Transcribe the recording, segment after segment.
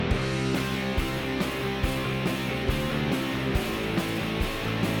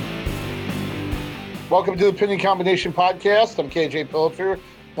Welcome to the Pinning Combination Podcast. I'm KJ Pillifer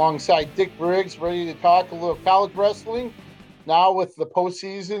alongside Dick Briggs, ready to talk a little college wrestling. Now with the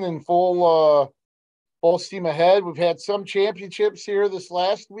postseason in full steam ahead, we've had some championships here this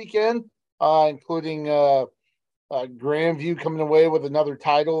last weekend, including Grandview coming away with another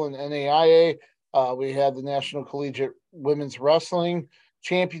title in NAIA. We had the National Collegiate Women's Wrestling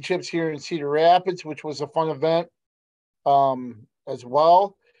Championships here in Cedar Rapids, which was a fun event as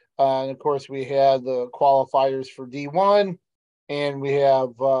well. And of course, we had the qualifiers for D1, and we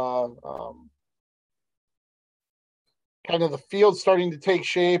have kind of the field starting to take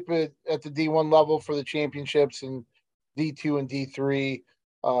shape at the D1 level for the championships, and D2 and D3,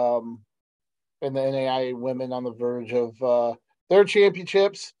 and the NAIA women on the verge of their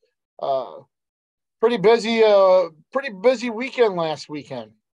championships. Pretty busy weekend last weekend.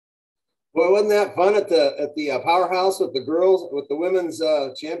 Well, wasn't that fun at the powerhouse with the girls, with the women's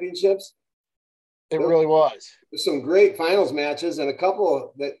championships? It really was. Some great finals matches and a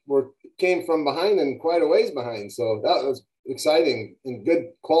couple that came from behind and quite a ways behind. So that was exciting and good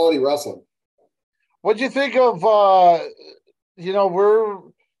quality wrestling. What'd you think of? We're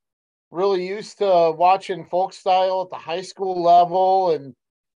really used to watching folk style at the high school level and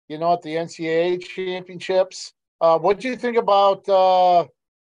at the NCAA championships. What do you think about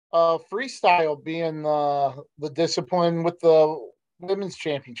freestyle being the discipline with the women's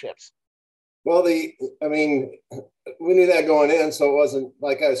championships? Well, we knew that going in, so it wasn't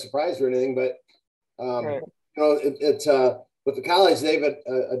like I was surprised or anything. But right. With the college, they've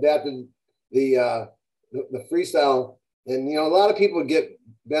adapted the freestyle, and a lot of people get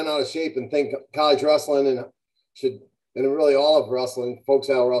bent out of shape and think college wrestling and really all of wrestling, folk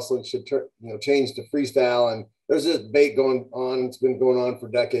style wrestling, should change to freestyle. And there's this debate going on. It's been going on for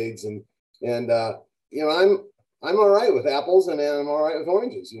decades. And I'm all right with apples and I'm all right with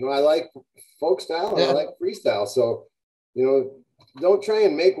oranges. I like folk style and I like freestyle. So, don't try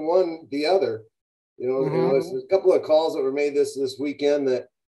and make one the other. There's a couple of calls that were made this weekend that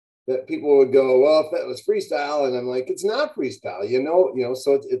people would go, well, if that was freestyle, and I'm like, it's not freestyle,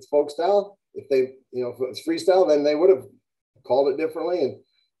 so it's folk style. If if it's freestyle, then they would have called it differently.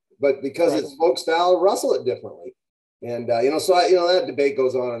 But because it's folk style, wrestle it differently. And that debate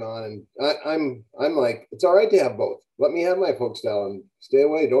goes on and on. And I'm like, it's all right to have both. Let me have my folk style and stay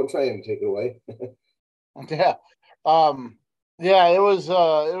away. Don't try and take it away. Yeah. It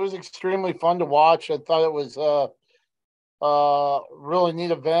was extremely fun to watch. I thought it was a really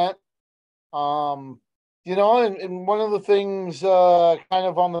neat event. And one of the things kind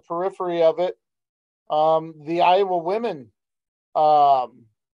of on the periphery of it, the Iowa women,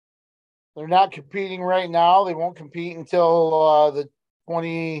 they're not competing right now. They won't compete until the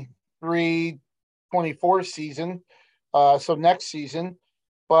 23-24 season, so next season.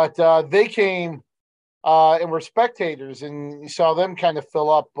 But they came and were spectators, and you saw them kind of fill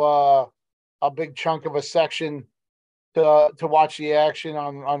up a big chunk of a section to watch the action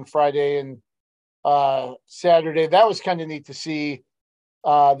on Friday and Saturday. That was kind of neat to see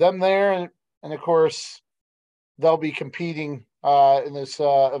them there, and of course they'll be competing in this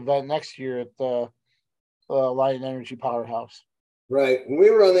event next year at the Lion Energy Powerhouse. Right. And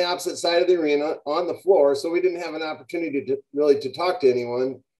we were on the opposite side of the arena on the floor, so we didn't have an opportunity to talk to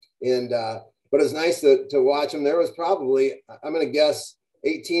anyone. And but it's nice to watch them. There was probably, I'm going to guess,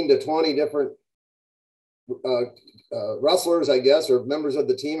 18 to 20 different wrestlers, I guess, or members of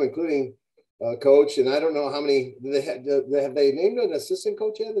the team, including coach. And I don't know how many have they named an assistant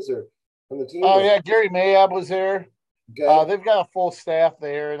coach yet? Is there on the team? Oh, yeah, Gary Mayab was there. Okay. They've got a full staff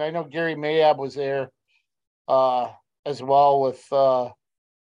there, and I know Gary Mayab was there as well with the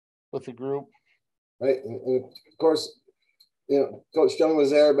group. Right, and of course, Coach Jung was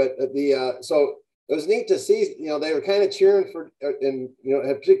there, but so it was neat to see. They were kind of cheering for, and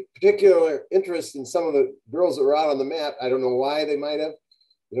had particular interest in some of the girls that were out on the mat. I don't know why they might have.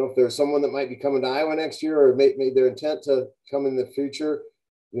 If there's someone that might be coming to Iowa next year, or made their intent to come in the future,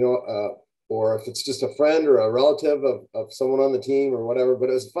 or if it's just a friend or a relative of someone on the team or whatever. But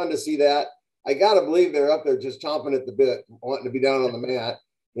it was fun to see that. I got to believe they're up there just chomping at the bit, wanting to be down on the mat.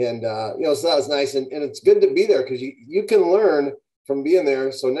 And, so that was nice. And it's good to be there because you can learn from being there.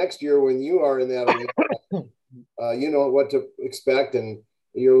 So next year when you are in that arena, you know what to expect, and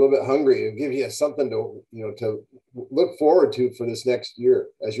you're a little bit hungry. It'll give you something to look forward to for this next year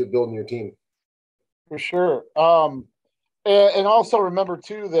as you're building your team. For sure. And also remember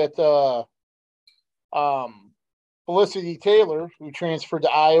too that Felicity Taylor, who transferred to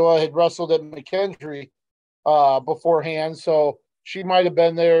Iowa, had wrestled at McKendree beforehand, so she might have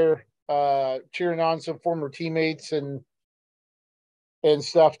been there cheering on some former teammates and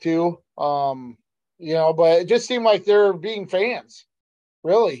stuff too. but it just seemed like they're being fans,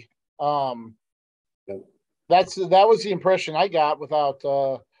 really. Yeah. That was the impression I got without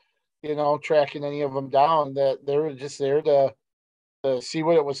tracking any of them down. That they were just there to see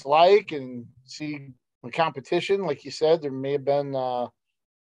what it was like and see the competition. Like you said, there may have been uh,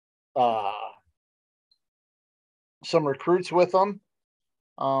 some recruits with them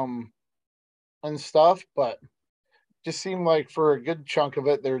and stuff, but just seemed like for a good chunk of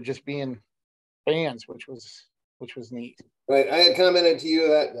it, they were just being fans, which was neat. Right. I had commented to you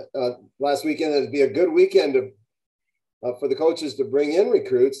that last weekend that it'd be a good weekend for the coaches to bring in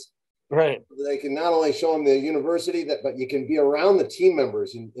recruits. Right. They can not only show them the university, but you can be around the team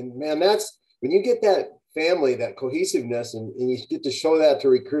members. And man, that's when you get that family, that cohesiveness, and you get to show that to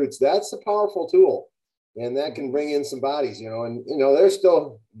recruits, that's a powerful tool. And that can bring in some bodies, and, they're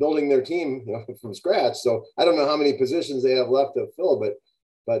still building their team from scratch. So I don't know how many positions they have left to fill,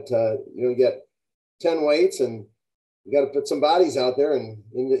 but you get 10 weights and you got to put some bodies out there and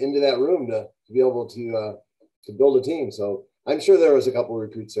into that room to be able to build a team. So I'm sure there was a couple of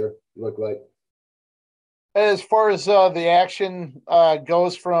recruits there. Look like. As far as the action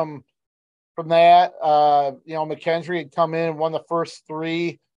goes from that, McKendree had come in and won the first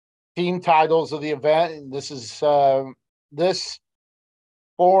 3 team titles of the event, and this is this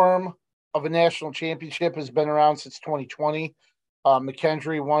form of a national championship has been around since 2020.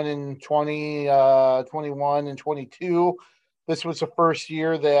 McKendree won in 2021 and 22. This was the first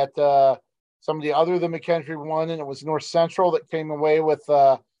year that somebody other than McKendree won, and it was North Central that came away with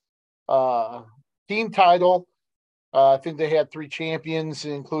team title. I think they had 3 champions,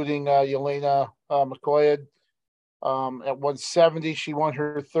 including Yelena McCoy. At 170, she won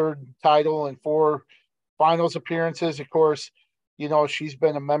her 3rd title and 4 finals appearances. Of course, she's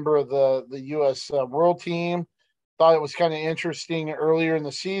been a member of the U.S. World Team. Thought it was kind of interesting earlier in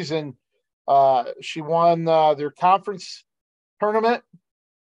the season. She won their conference tournament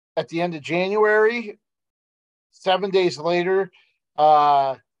at the end of January. 7 days later,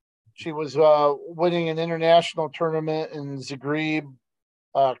 she was winning an international tournament in Zagreb,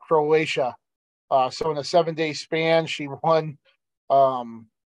 Croatia. So in a 7-day span, she won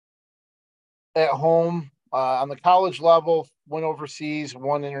at home on the college level, went overseas,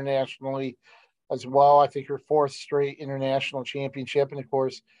 won internationally as well. I think her 4th straight international championship. And of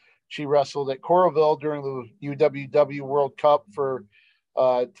course, she wrestled at Coralville during the UWW World Cup for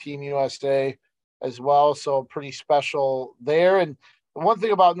Team USA as well. So pretty special there. And the one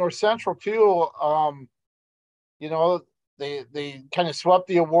thing about North Central too, they kind of swept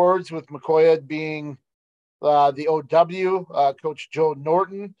the awards with McCoy being the OW. Coach Joe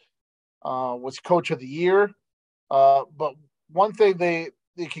Norton was Coach of the Year. But one thing, they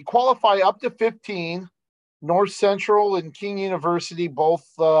can qualify up to 15. North Central and King University both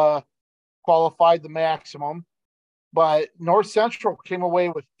qualified the maximum. But North Central came away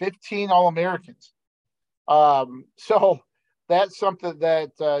with 15 All-Americans. So that's something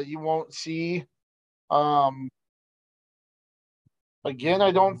that you won't see again,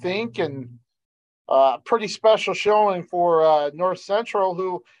 I don't think. And pretty special showing for North Central,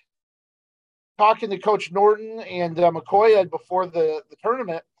 who, talking to Coach Norton and McCoy before the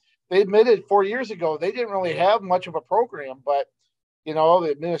tournament, they admitted 4 years ago they didn't really have much of a program, but the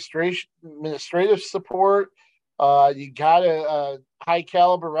administrative support. You got a high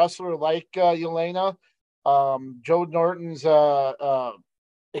caliber wrestler like Yelena. Joe Norton's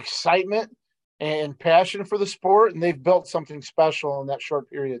excitement and passion for the sport, and they've built something special in that short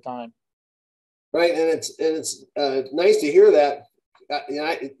period of time. Right, and it's nice to hear that.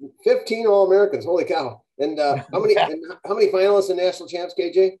 15 All-Americans, holy cow! And how many finalists and national champs,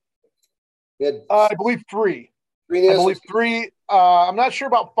 KJ? I believe 3. 3 national. I believe 3. I'm not sure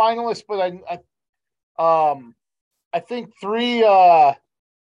about finalists, but I think 3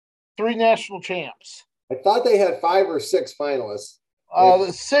 national champs. I thought they had 5 or 6 finalists.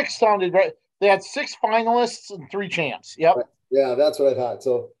 The 6 sounded right. They had 6 finalists and 3 champs. Yep. Yeah, that's what I thought.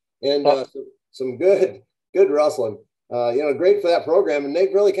 So, and some good wrestling. Great for that program, and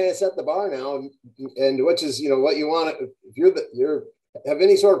they've really kind of set the bar now, and which is what you want to, if you're have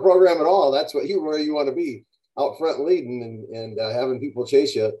any sort of program at all, that's where you want to be, out front leading and having people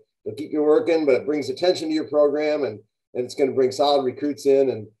chase you. It'll keep you working, but it brings attention to your program, and it's going to bring solid recruits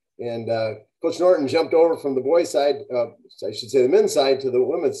in. And Coach Norton jumped over from the boys' side, I should say the men's side, to the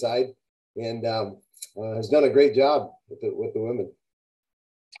women's side, and has done a great job with the women.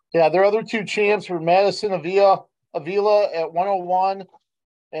 Yeah, their other 2 champs were Madison Avila at 101,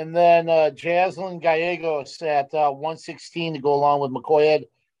 and then Jaslyn Gallegos at 116 to go along with McCoy,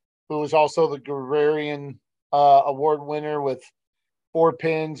 who was also the Guerrerian Award winner with 4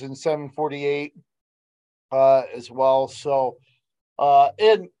 pins and 748. as well. So,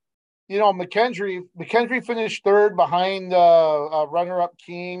 and McKendree finished third behind runner-up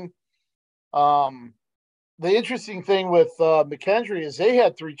Keene. The interesting thing with McKendree is they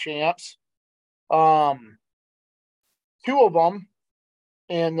had 3 champs. 2 of them,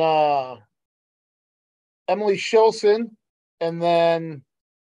 and Emily Shilson, and then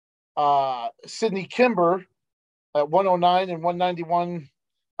Sydney Kimber at 109 and 191.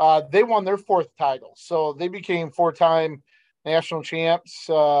 They won their 4th title, so they became 4-time national champs.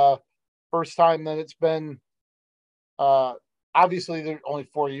 First time that it's been. Obviously, they're only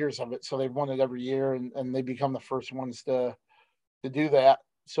 4 years of it, so they've won it every year, and they become the first ones to do that.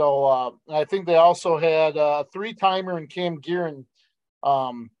 So I think they also had a 3-timer in Cam Gearin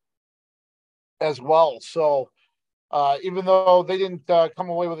as well. So even though they didn't come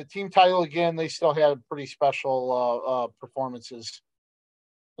away with a team title again, they still had pretty special performances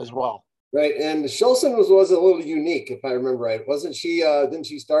as well. Right, and Shilson was a little unique, if I remember right. Wasn't she? Didn't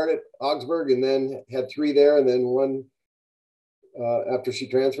she start at Augsburg and then had 3 there, and then 1 after she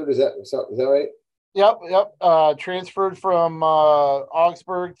transferred? Is that right? Yep. Transferred from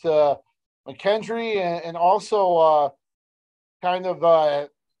Augsburg to McKendree, and also kind of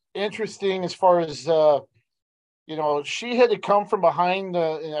interesting as far as she had to come from behind.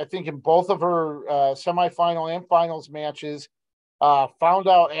 I think in both of her semifinal and finals matches. Found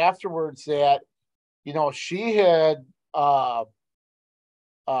out afterwards that, she had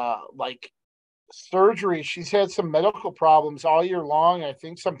like surgery. She's had some medical problems all year long. I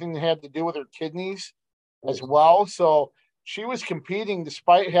think something had to do with her kidneys as well. So she was competing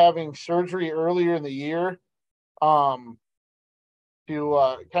despite having surgery earlier in the year to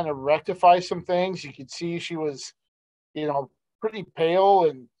kind of rectify some things. You could see she was, pretty pale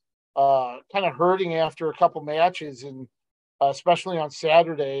and kind of hurting after a couple matches, and especially on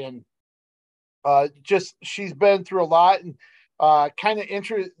Saturday. And just she's been through a lot, and kind of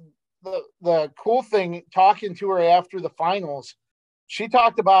the cool thing, talking to her after the finals, she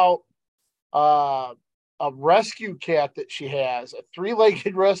talked about a rescue cat that she has, a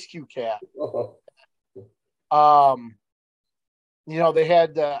 3-legged rescue cat. They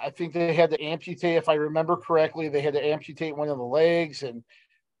had I think they had to amputate, if I remember correctly, they had to amputate one of the legs, and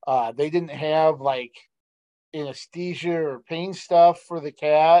they didn't have like anesthesia or pain stuff for the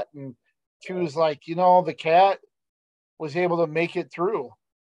cat. And she was like, the cat was able to make it through.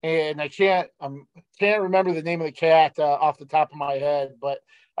 And I can't remember the name of the cat off the top of my head, but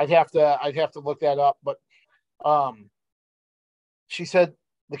I'd have to look that up. But she said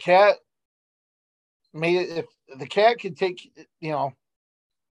the cat made it. If the cat can take, if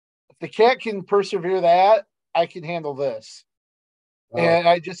the cat can persevere that, I can handle this. And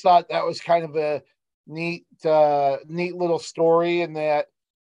I just thought that was kind of a neat little story, and that,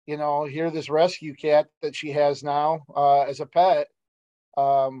 here this rescue cat that she has now as a pet,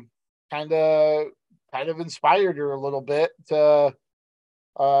 kind of inspired her a little bit to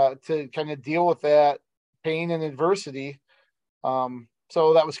kind of deal with that pain and adversity.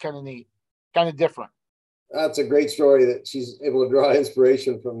 So that was kind of neat, kind of different. That's a great story that she's able to draw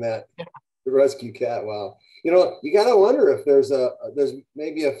inspiration from that. Yeah. The rescue cat. Wow. You got to wonder if there's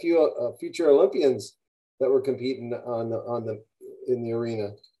maybe a few future Olympians that were competing in the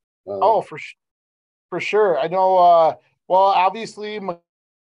arena. For sure. I know. Well, obviously,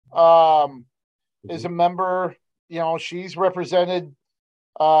 is a member. She's represented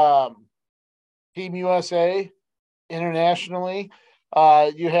Team USA internationally.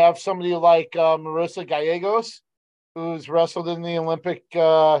 You have somebody like Marissa Gallegos, who's wrestled in the Olympic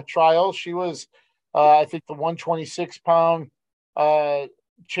trials. She was, I think, the 126-pound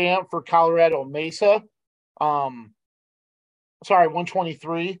champ for Colorado Mesa.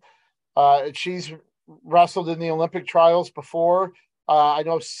 123. She's wrestled in the Olympic trials before. I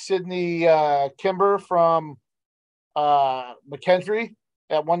know Sydney Kimber from McKendree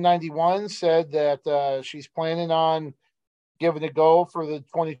at 191 said that she's planning on giving a go for the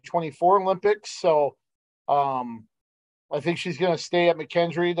 2024 Olympics. So I think she's going to stay at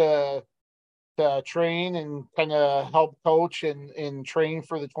McKendree to train and kind of help coach and train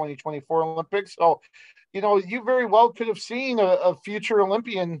for the 2024 Olympics. So, you very well could have seen a future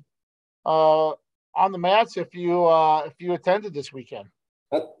Olympian on the mats if you attended this weekend.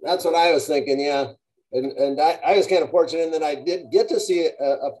 That's what I was thinking. Yeah. And I was kind of fortunate in that I did get to see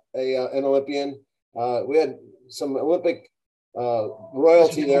an Olympian. We had some Olympic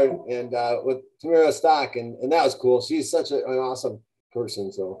royalty there, and with Tamara Stock, and that was cool. She's such an awesome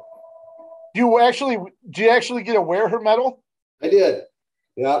person. So, do you actually get to wear her medal? I did.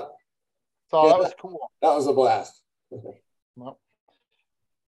 Yeah. So that was cool. That was a blast. Well,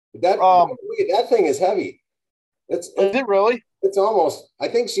 that thing is heavy. Is it really? It's almost, I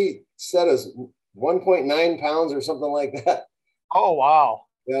think she said as 1.9 pounds or something like that. Oh, wow.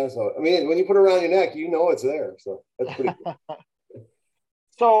 Yeah. So, I mean, when you put it around your neck, you know it's there. So that's pretty cool.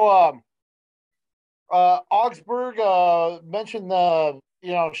 So, Augsburg, mentioned,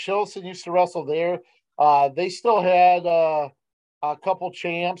 Shilson used to wrestle there. They still had a couple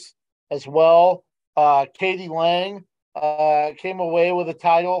champs as well. Katie Lang came away with a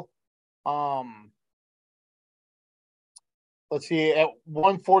title. Um, let's see, at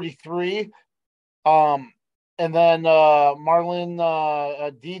 143. Um, and then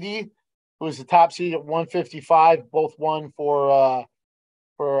Marlon Didi, who was the top seed at 155, both won for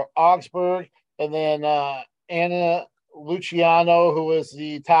Augsburg. And then Anna Luciano, who was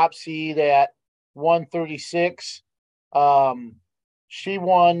the top seed at 136. She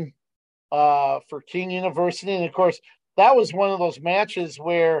won for King University. And of course, that was one of those matches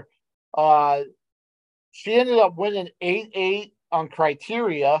where uh, she ended up winning 8-8 on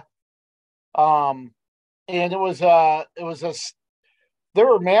criteria. And there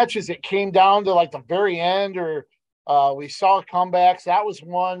were matches that came down to like the very end, or we saw comebacks. That was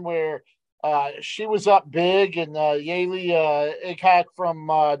one where she was up big, and Yali Ikak from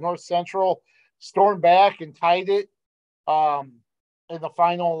North Central stormed back and tied it um, in the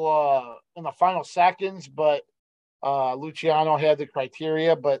final seconds. But Luciano had the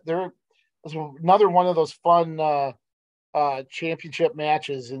criteria. But there was another one of those fun championship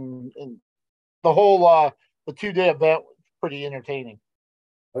matches, and the whole the 2-day event was pretty entertaining.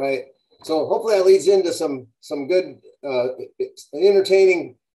 Right. So hopefully that leads into some good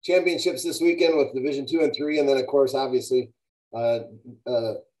entertaining championships this weekend with Division 2 and 3, and then of course obviously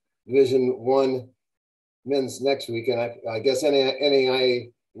Division 1 men's next week, and I guess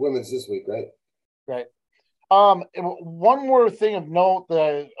NAIA women's this week, right? Right. One more thing of note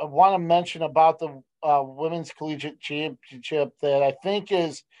that I want to mention about the women's collegiate championship that I think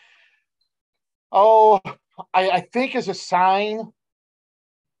is I think is a sign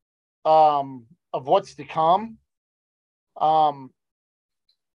of what's to come.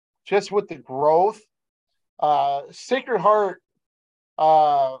 Just with the growth, Sacred Heart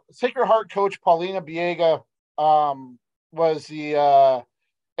coach Paulina Biega was the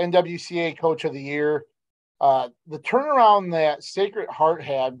NWCA Coach of the Year. The turnaround that Sacred Heart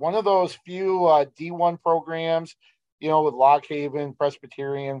had, one of those few D1 programs, with Lock Haven,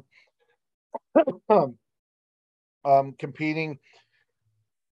 Presbyterian, competing.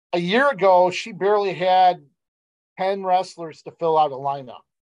 A year ago, she barely had 10 wrestlers to fill out a lineup.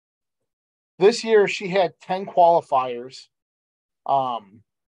 This year, she had 10 qualifiers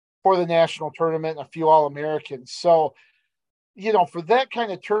for the national tournament and a few All-Americans. So, for that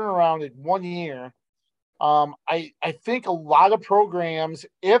kind of turnaround in 1 year, I think a lot of programs,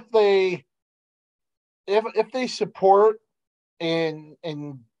 if they support and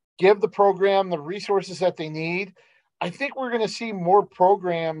give the program the resources that they need, I think we're going to see more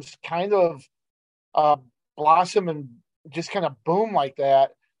programs kind of blossom and just kind of boom like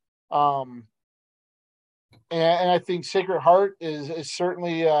that. And I think Sacred Heart is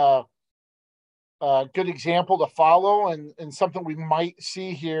certainly a good example to follow, and something we might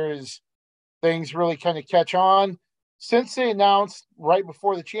see here is things really kind of catch on. Since they announced right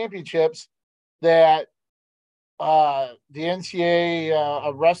before the championships that the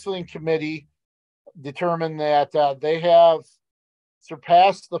NCAA wrestling committee determined that they have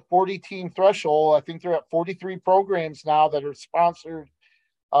surpassed the 40-team threshold. I think they're at 43 programs now that are sponsored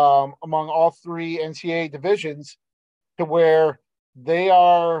among all three NCAA divisions, to where they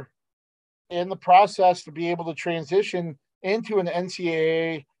are in the process to be able to transition into an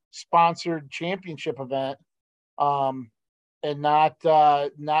NCAA sponsored championship event, and not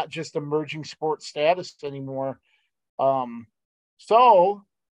just emerging sports status anymore. So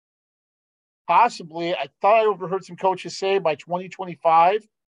possibly, I thought I overheard some coaches say by 2025,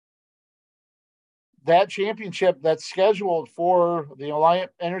 that championship that's scheduled for the Alliant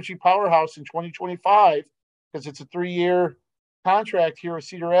Energy Powerhouse in 2025, because it's a 3-year contract here with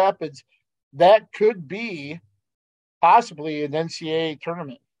Cedar Rapids, that could be possibly an NCAA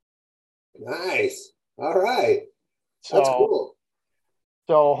tournament. Nice. All right. That's cool.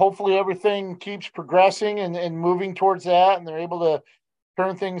 So hopefully everything keeps progressing and moving towards that, and they're able to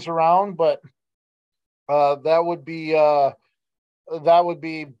turn things around. But that would be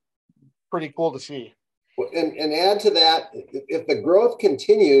pretty cool to see. And add to that, if the growth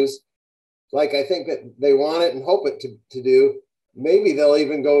continues, like I think that they want it and hope it to do, maybe they'll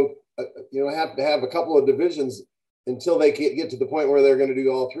even go, have to have a couple of divisions until they get to the point where they're going to do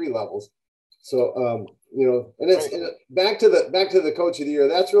all 3 levels. So, and it's back to the coach of the year.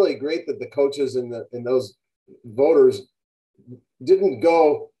 That's really great that the coaches in those voters didn't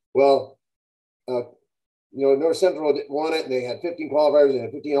go, well, North Central won it and they had 15 qualifiers and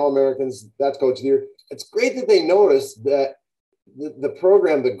had 15 All-Americans. That's Coach of the Year. It's great that they noticed that the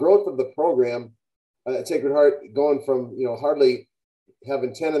program, the growth of the program at Sacred Heart, going from, hardly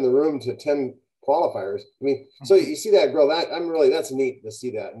having 10 in the room to 10 qualifiers. I mean, so you see that growth. That's neat to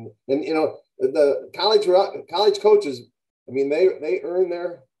see that. And the college coaches, I mean, they earn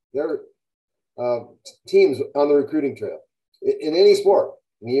their teams on the recruiting trail in any sport.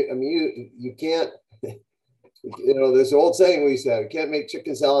 You can't, there's an old saying we used to have, you can't make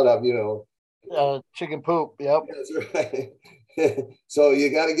chicken salad out of, chicken poop. Yep. That's right. So you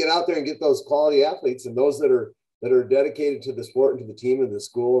got to get out there and get those quality athletes and those that are dedicated to the sport and to the team and the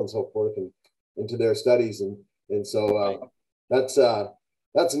school and so forth and into their studies. And so that's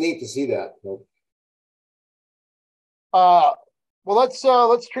neat to see that. Well,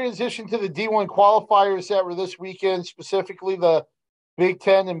 let's transition to the D1 qualifiers that were this weekend, specifically the Big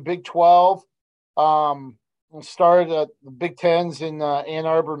Ten and Big 12. We'll start at the Big Tens in Ann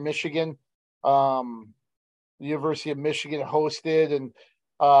Arbor, Michigan. The University of Michigan hosted, and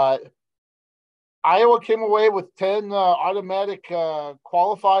Iowa came away with 10 automatic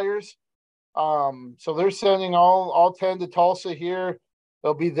qualifiers. So they're sending all 10 to Tulsa here.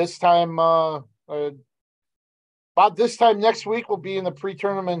 They'll be this time about this time next week. We'll be in the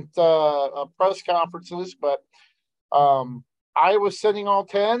pre-tournament press conferences, but Iowa's sending all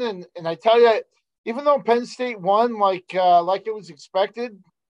 10, and I tell you, even though Penn State won like it was expected,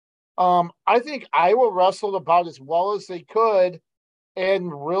 I think Iowa wrestled about as well as they could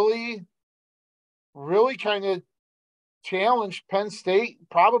and really kind of challenged Penn State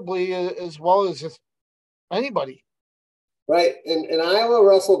probably as well as anybody. Right. And Iowa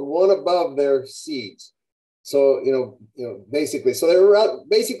wrestled one above their seeds. So, basically, so they were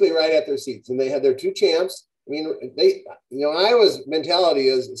basically right at their seats, and they had their two champs. I mean, Iowa's mentality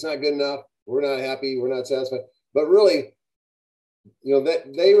is it's not good enough. We're not happy. We're not satisfied. But really,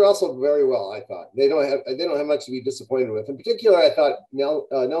 they wrestled very well. I thought they don't have much to be disappointed with. In particular, I thought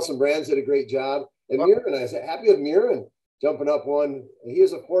Nelson Brands did a great job, and Murin. I was happy with Murin jumping up one. He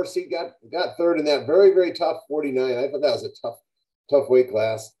was a 4 seed, got third in that very, very tough 49. I thought that was a tough weight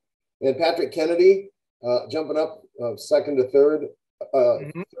class. And Patrick Kennedy jumping up second to third,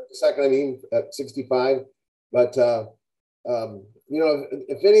 second at 65. But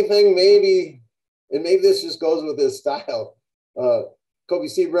if anything, maybe this just goes with his style. Kobe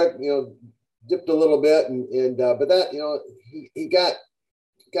Seabrook, dipped a little bit, but that he got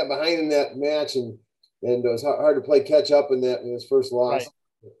behind in that match, and it was hard to play catch up in his first loss.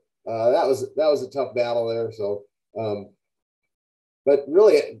 Right. That was a tough battle there. So, but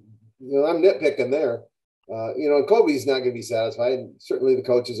really, I'm nitpicking there. Kobe's not going to be satisfied, and certainly the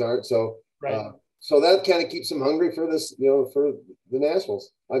coaches aren't. So, right. So that kind of keeps them hungry for this, for the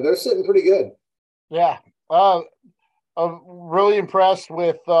Nationals. They're sitting pretty good. Yeah. I'm really impressed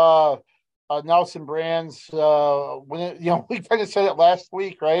with Nelson Brands. When we kind of said it last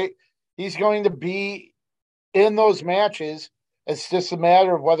week, right? He's going to be in those matches. It's just a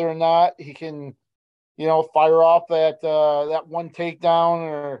matter of whether or not he can, fire off that one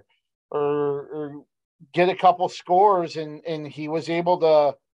takedown or get a couple scores, and he was able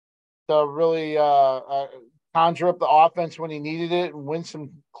to really conjure up the offense when he needed it and win some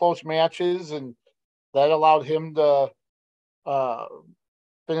close matches, and that allowed him to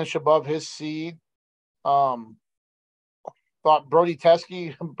finish above his seed. Thought Brody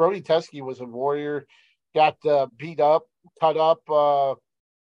Teske was a warrior, got beat up, cut up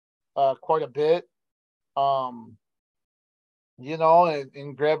quite a bit, and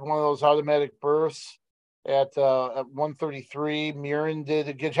grabbed one of those automatic berths at 133. Murin did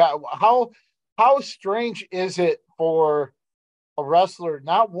a good job. How strange is it for a wrestler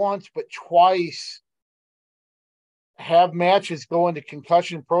not once but twice have matches go into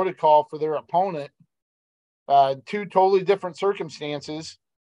concussion protocol for their opponent, two totally different circumstances,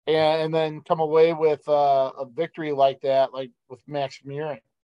 and then come away with a victory like that, like with Max Murin?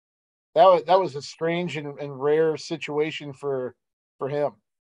 That was a strange and rare situation for him.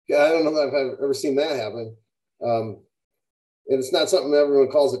 Yeah, I don't know if I've ever seen that happen. And it's not something everyone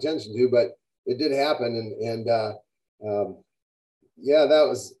calls attention to, but it did happen. Yeah, that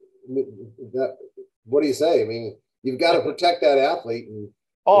was that. What do you say? I mean, you've got to protect that athlete.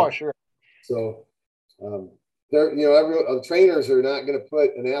 Sure. So, trainers are not going to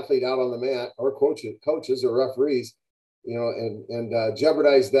put an athlete out on the mat, or coaches or referees, and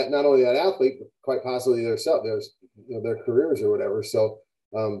jeopardize that, not only that athlete, but quite possibly their careers or whatever. So,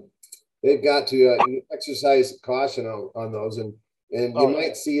 they've got to exercise caution on those, and you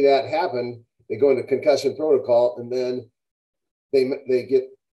might see that happen they go into concussion protocol, and then they get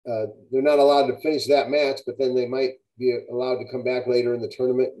they're not allowed to finish that match, but then they might be allowed to come back later in the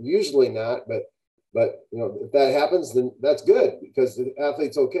tournament. Usually not, but if that happens, then that's good because the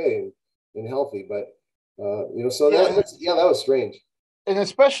athlete's okay and healthy. But so that was strange. And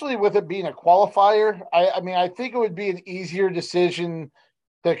especially with it being a qualifier, I mean, I think it would be an easier decision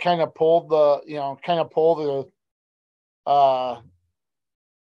to kind of pull the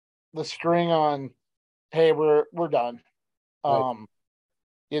string on, hey, we're done. Right.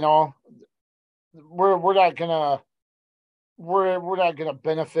 We're not gonna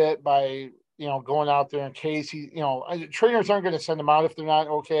benefit by going out there in case trainers aren't going to send them out if they're not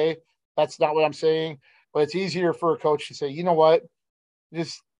okay. That's not what I'm saying, but it's easier for a coach to say, you know what,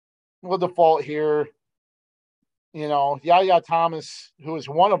 just we'll default here. Yaya Thomas, who is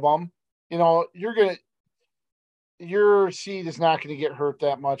one of them, your seed is not going to get hurt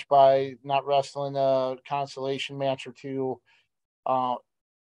that much by not wrestling a consolation match or two.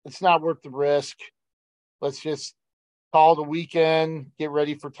 It's not worth the risk. Let's just call the weekend, get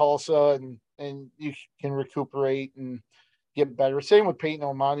ready for Tulsa, and you can recuperate and get better. Same with Peyton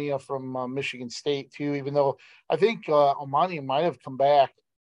Omania from Michigan State too, even though I think Omania might have come back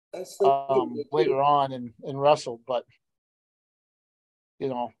later on and wrestled, but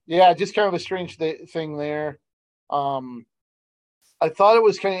just kind of a strange thing there. I thought it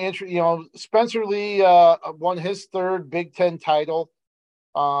was kind of interesting. Spencer Lee won his third Big Ten title,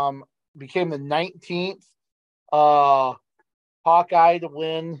 became the 19th Hawkeye to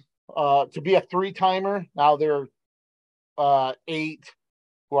win, to be a three-timer. Now they're 8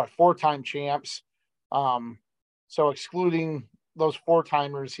 who are 4-time champs. So excluding those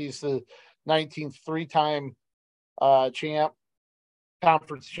 4-timers, he's the 19th three-time champ,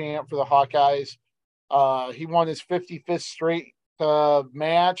 conference champ for the Hawkeyes. He won his 55th straight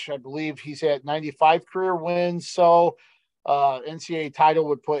match. I believe he's at 95 career wins. So NCAA title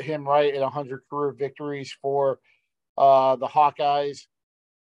would put him right at 100 career victories for the Hawkeyes.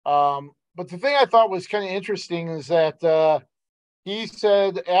 But the thing I thought was kind of interesting is that he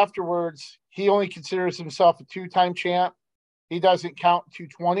said afterwards he only considers himself a 2-time champ. He doesn't count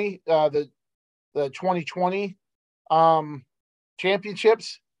 220, the 2020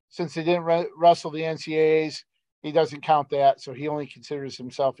 championships, since they didn't wrestle the NCAAs. He doesn't count that, so he only considers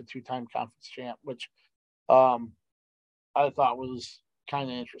himself a 2-time conference champ, which I thought was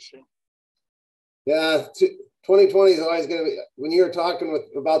kind of interesting. Yeah, 2020 is always going to be, when you were talking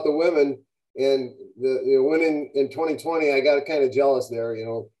about the women and the winning in 2020, I got kind of jealous there,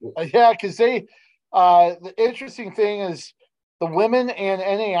 Yeah, because the interesting thing is the women and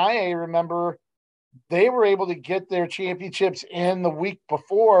NAIA, remember, they were able to get their championships in the week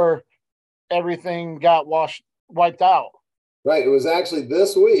before everything got wiped out. Right. It was actually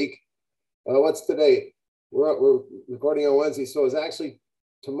this week. What's today? We're recording on Wednesday, so it's actually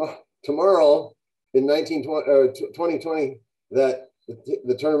tomorrow in 2020 that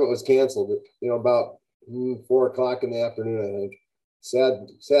the tournament was canceled. About 4:00 in the afternoon. I think. Sad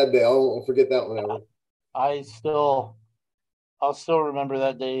day. I won't forget that one ever. I'll still remember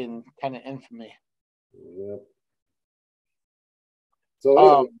that day in kind of infamy. Yeah. So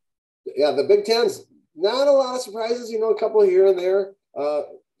anyway, the Big Ten's not a lot of surprises. A couple here and there.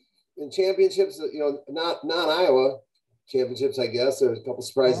 In championships, not non-Iowa championships, I guess there's a couple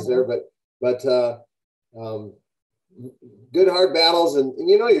surprises there, but good hard battles, and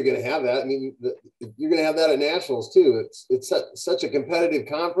you're going to have that. I mean, you're going to have that at nationals too. It's such a competitive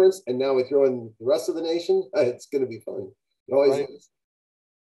conference, and now we throw in the rest of the nation. It's going to be fun. It always is.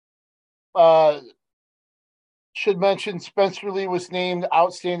 Should mention Spencer Lee was named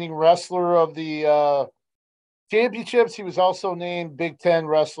Outstanding Wrestler of the championships. He was also named Big Ten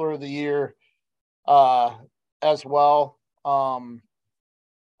Wrestler of the Year as well. So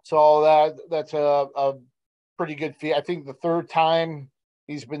that's a pretty good feat. I think the third time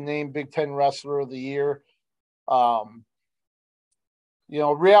he's been named Big Ten Wrestler of the Year.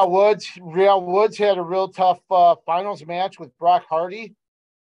 Real Woods had a real tough finals match with Brock Hardy,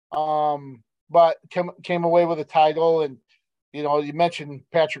 but came away with a title. And you mentioned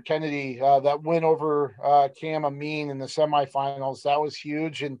Patrick Kennedy, that win over Cam Amin in the semifinals. That was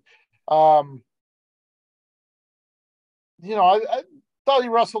huge. And I thought he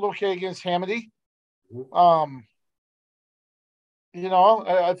wrestled okay against Hamady. I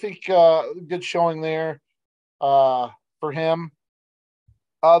think good showing there for him.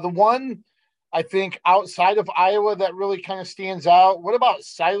 The one I think outside of Iowa that really kind of stands out. What about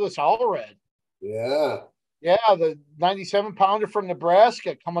Silas Allred? Yeah, the 97-pounder from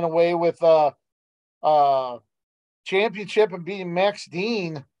Nebraska coming away with a championship and beating Max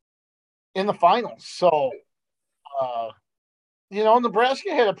Dean in the finals. So,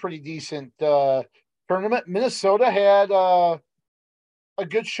 Nebraska had a pretty decent tournament. Minnesota had a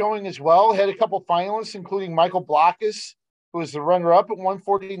good showing as well. Had a couple finalists, including Michael Blockus, who was the runner-up at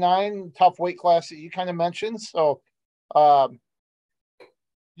 149, tough weight class that you kind of mentioned. So, um,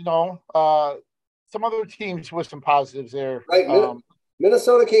 some other teams with some positives there. Right.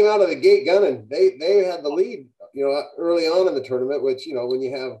 Minnesota came out of the gate gunning. They had the lead, early on in the tournament, which, when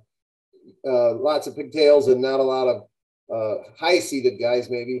you have lots of pigtails and not a lot of high-seeded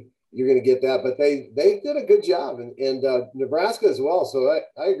guys, maybe you're going to get that. But they did a good job, and Nebraska as well. So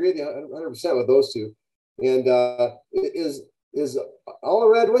I agree 100% with those two. And is All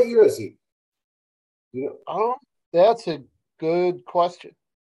Red, what year is he? That's a good question.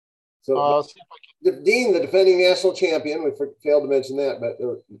 So Dean, the defending national champion, we failed to mention that, but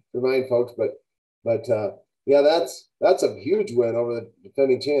remind folks. But yeah, that's a huge win over the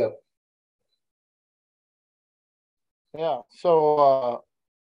defending champ. Yeah. So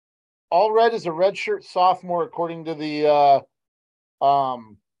Allred is a redshirt sophomore, according to the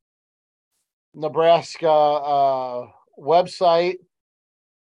Nebraska website.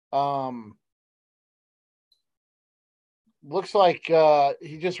 Looks like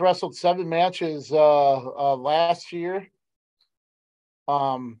he just wrestled 7 matches last year,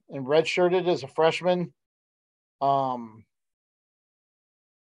 and redshirted as a freshman.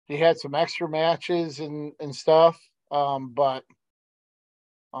 He had some extra matches and stuff, but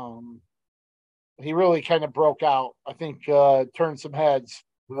he really kind of broke out. I think turned some heads.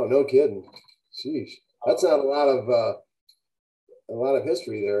 Oh, no kidding! Sheesh, that's not a lot of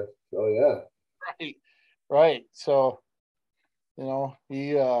history there. Oh yeah, right. So, he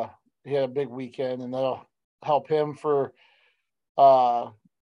had a big weekend, and that'll help him for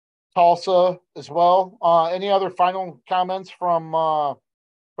Tulsa as well. Any other final comments from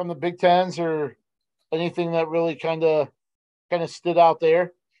the Big Tens or anything that really kind of stood out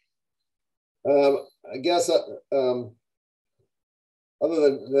there? I guess other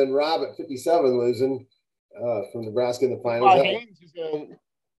than Rob at 57 losing from Nebraska in the finals. Haynes is a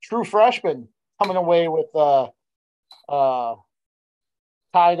true freshman coming away with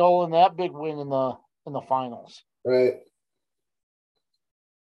title and that big win in the finals. Right.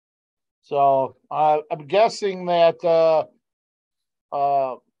 So I'm guessing that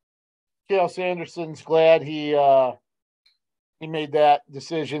Cael Sanderson's glad he made that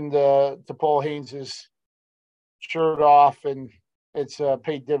decision to pull Haynes's shirt off, and it's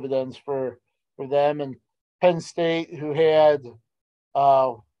paid dividends for them. And Penn State, who had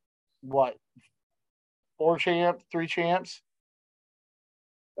 3 champs?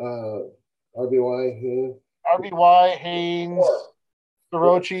 RBY, Haynes,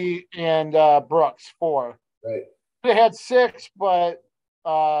 Sorochi, and Brooks, 4. Right. They had 6, but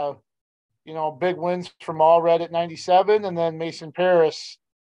big wins from Allred at 97, and then Mason Paris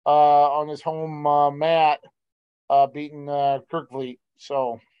on his home mat beating Kirkvliet.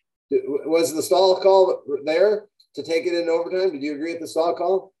 So, was the stall call there to take it in overtime? Did you agree with the stall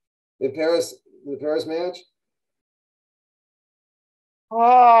call in Paris, the Paris match?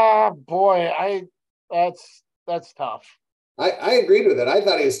 Boy, that's tough. I agreed with it. I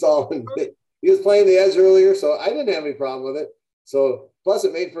thought he was stalling. He was playing the edge earlier, so I didn't have any problem with it. So plus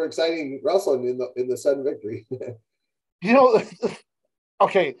it made for exciting wrestling in the sudden victory.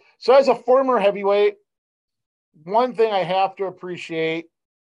 Okay. So as a former heavyweight, one thing I have to appreciate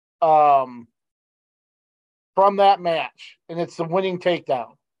from that match, and it's the winning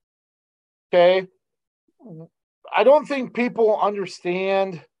takedown. Okay. I don't think people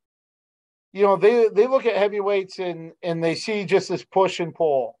understand, they look at heavyweights and they see just this push and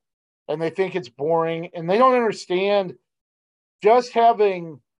pull, and they think it's boring, and they don't understand just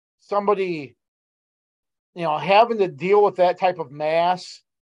having somebody, having to deal with that type of mass,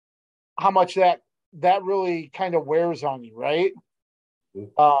 how much that really kind of wears on you, right?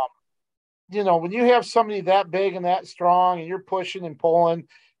 When you have somebody that big and that strong and you're pushing and pulling,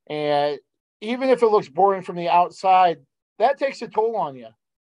 and even if it looks boring from the outside, that takes a toll on you.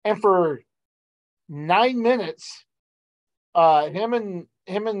 And for 9 minutes, him and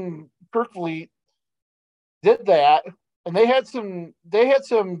Kirkvliet did that, and they had some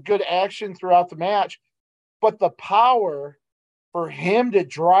good action throughout the match, but the power for him to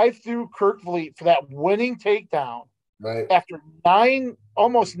drive through Kirkvliet for that winning takedown, right, after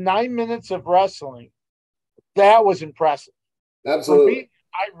almost 9 minutes of wrestling, that was impressive. Absolutely. For me,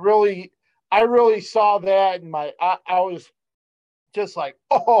 I really saw that, and I was just like,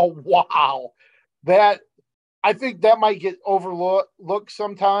 oh wow, that I think that might get overlooked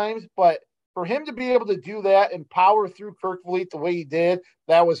sometimes, but for him to be able to do that and power through Kerkvliet the way he did,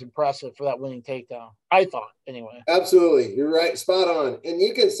 that was impressive for that winning takedown. I thought, anyway. Absolutely, you're right, spot on. And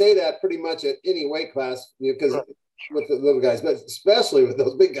you can say that pretty much at any weight class, because with the little guys, but especially with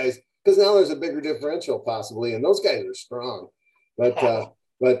those big guys, because now there's a bigger differential possibly, and those guys are strong. But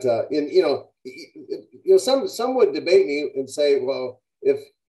some would debate me and say, well, if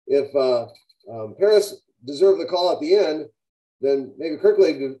Paris deserved the call at the end, then maybe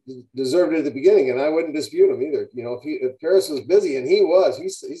Kerkvliet deserved it at the beginning, and I wouldn't dispute him either. If Paris was busy, and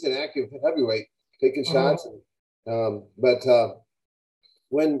he's an active heavyweight taking shots. But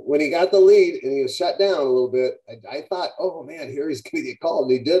when he got the lead and he was shut down a little bit, I thought, oh man, here he's going to get called,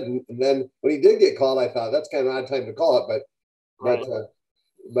 and he didn't. And then when he did get called, I thought that's kind of an odd time to call it,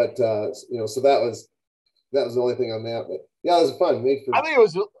 so that was the only thing on that. But yeah, it was fun. I think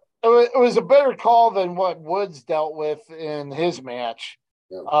it was a better call than what Woods dealt with in his match.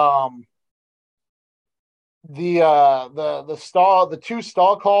 Yeah. The two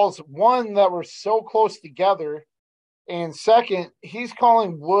stall calls, one that were so close together, and second, he's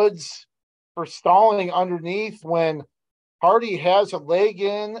calling Woods for stalling underneath when Hardy has a leg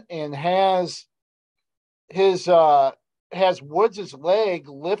in and has Woods' leg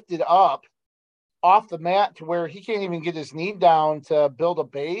lifted up off the mat to where he can't even get his knee down to build a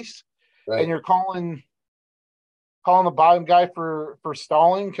base. Right. And you're calling the bottom guy for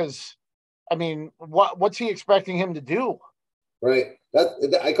stalling, because I mean, what's he expecting him to do? Right.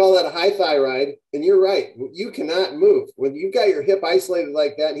 I call that a high thigh ride. And you're right. You cannot move when you've got your hip isolated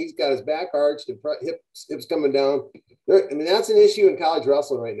like that, and he's got his back arched and hips coming down. That's an issue in college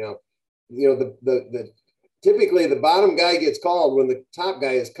wrestling right now. Typically the bottom guy gets called when the top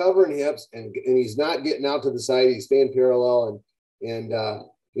guy is covering hips and he's not getting out to the side. He's staying parallel, and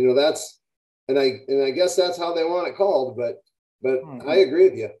that's, and I guess that's how they want it called. But I agree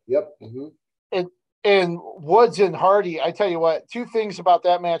with you. Yep. Mm-hmm. And Woods and Hardy, I tell you what, two things about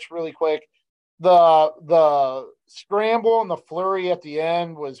that match really quick. The scramble and the flurry at the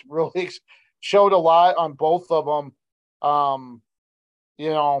end was really showed a lot on both of them.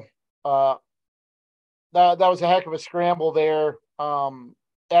 That was a heck of a scramble there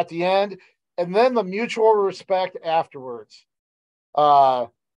at the end. And then the mutual respect afterwards. The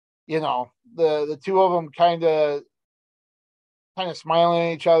two of them kind of smiling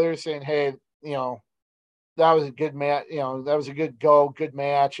at each other, saying, hey, that was a good match. That was a good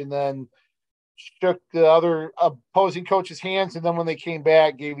match. And then shook the other opposing coach's hands. And then when they came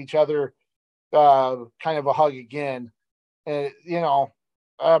back, gave each other kind of a hug again. And,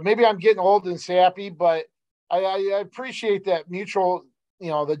 maybe I'm getting old and sappy, but I appreciate that mutual,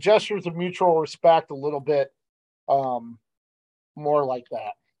 the gestures of mutual respect a little bit more like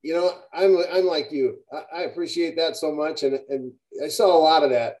that. I'm like you. I appreciate that so much, and I saw a lot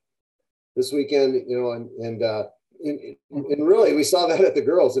of that this weekend. And really, we saw that at the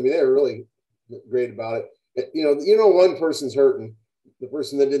girls. I mean, they were really great about it. One person's hurting, the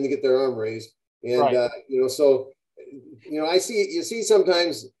person that didn't get their arm raised, and right. You see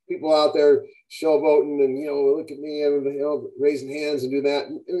sometimes people out there showboating and, look at me, and, raising hands and do that.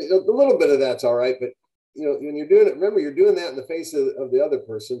 And a little bit of that's all right. But, when you're doing it, remember, you're doing that in the face of the other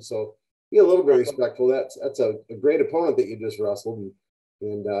person. So be a little bit respectful. That's a great opponent that you just wrestled. But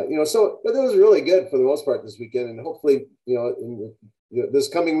it was really good for the most part this weekend. And hopefully, in this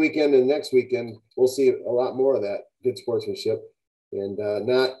coming weekend and next weekend, we'll see a lot more of that good sportsmanship. And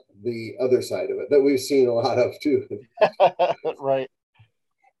not the other side of it that we've seen a lot of too. Right.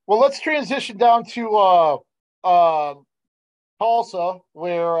 Well, let's transition down to Tulsa,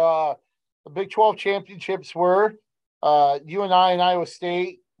 where the Big 12 championships were. You and I in Iowa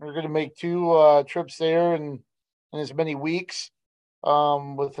State are going to make two trips there in as many weeks,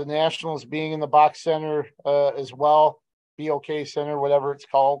 with the Nationals being in the Box Center as well, BOK Center, whatever it's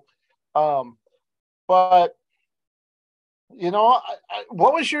called. But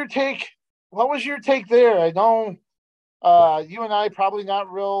what was your take? What was your take there? I know you and I probably not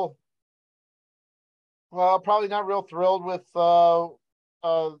real thrilled with the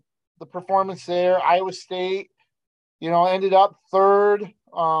performance there. Iowa State, ended up third.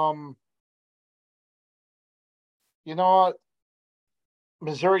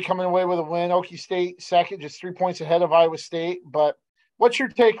 Missouri coming away with a win. Okie State second, just 3 points ahead of Iowa State. But what's your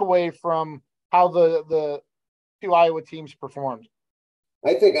takeaway from how the two Iowa teams performed?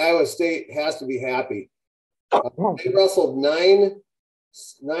 I think Iowa State has to be happy. They wrestled nine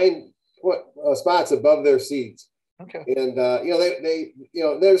spots above their seeds. Okay. And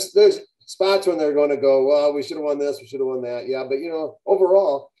there's spots when they're going to go, well, we should have won this, we should have won that. Yeah, but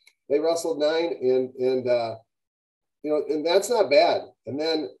overall they wrestled nine, and and that's not bad. And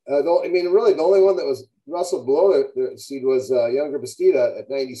then, really, the only one that was wrestled below the seed was Younger Bastida at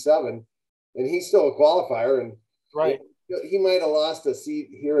 97, and he's still a qualifier. And right, he might have lost a seat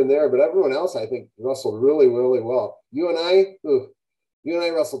here and there, but everyone else, I think, wrestled really, really well. You and I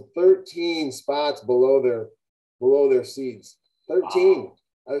wrestled 13 spots below their seeds. 13.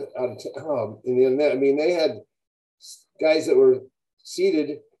 Wow. They had guys that were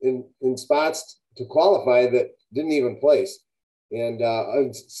seated in spots to qualify that didn't even place.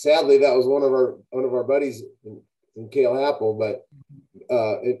 And sadly, that was one of our buddies in Cale Happel, but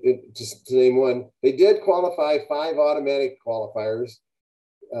just to name one, they did qualify 5 automatic qualifiers,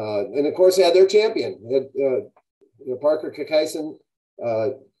 and of course they had their champion. They had, Parker Kakaisen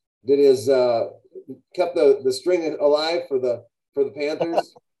did his kept the string alive for the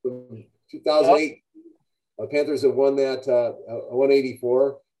Panthers. 2008, Panthers have won that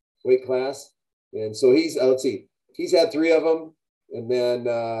 184 weight class, and so he's let's see, he's had 3 of them, and then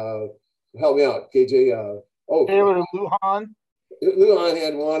help me out, KJ. Taylor Lujan. Lujan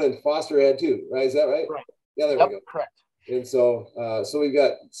had 1, and Foster had 2. Right? Is that right? Right. Yeah, there we go. Correct. And so we've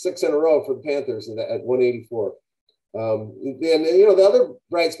got 6 in a row for the Panthers at 184. And the other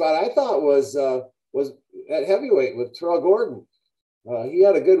bright spot I thought was at heavyweight with Terrell Gordon. He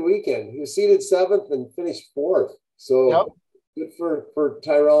had a good weekend. He was seeded 7th and finished 4th. So good for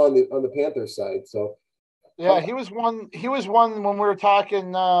Tyrell on the Panthers side. So yeah, he was one when we were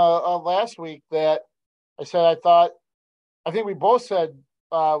talking last week that I said I think we both said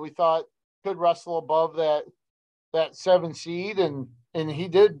we thought could wrestle above that 7 seed, and he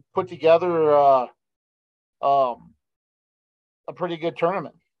did put together a pretty good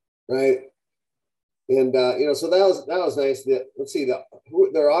tournament. Right. And so that was nice. Let's see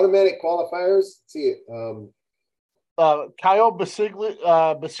their automatic qualifiers. Let's see. Kyle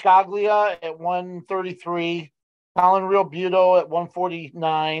Biscaglia at 133, Colin Real Buto at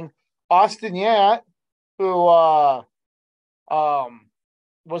 149, Austin Yat, who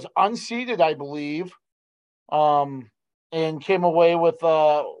was unseeded, I believe, and came away with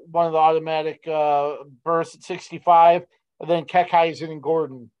one of the automatic bursts at 65, and then Kekheisen and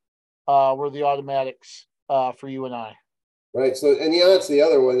Gordon were the automatics for you and I. Right. So, and Yat's the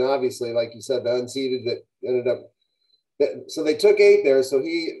other one, obviously, like you said, the unseeded that ended up. So they took 8 there. So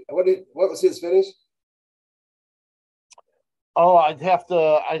what was his finish? Oh, I'd have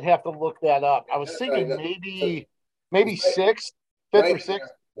to look that up. I was thinking maybe 6th, 5th or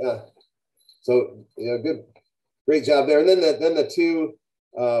 6th. Yeah. So great job there. And then the two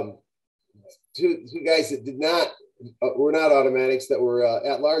guys that were not automatics that were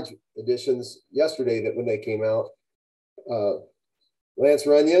at large editions yesterday that when they came out. Lance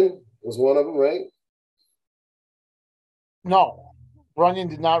Runyon was one of them, right? No, Runyon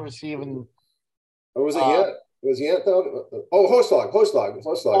did not receive an. Or was it Yant? Was Yant though? Oh, Hochschlag.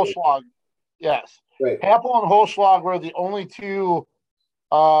 Yes. Right. Happel and Hochschlag were the only 2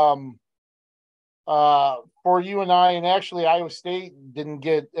 for you and I, and actually Iowa State didn't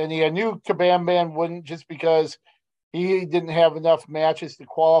get any. I knew Kabam wouldn't, just because he didn't have enough matches to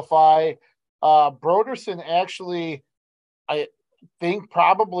qualify. Broderson actually, I think,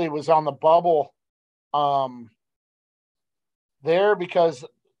 probably was on the bubble there, because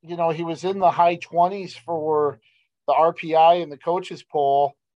he was in the high 20s for the RPI and the coaches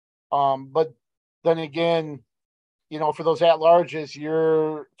poll, but then again, for those at larges,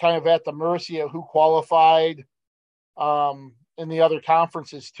 you're kind of at the mercy of who qualified in the other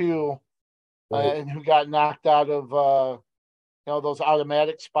conferences too, right. And who got knocked out of those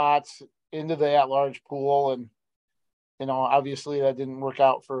automatic spots into the at large pool, and obviously that didn't work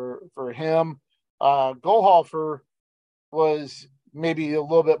out for him. Goldhofer was maybe a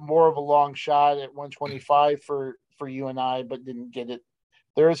little bit more of a long shot at 125 for you and I, but didn't get it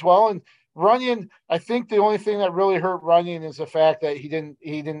there as well. And Runyon, I think the only thing that really hurt Runyon is the fact that he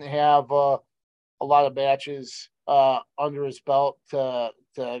didn't have a lot of matches under his belt to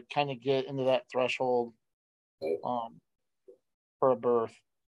kind of get into that threshold for a berth.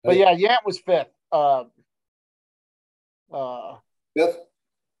 But yeah, Yant was 5th. 5th?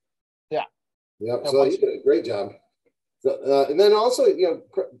 Yeah. Yep. So you did a great job. So, and then also,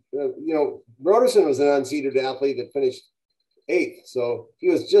 Broderson was an unseeded athlete that finished 8th, so he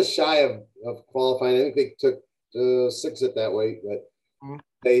was just shy of qualifying. I think they took 6 at that weight, but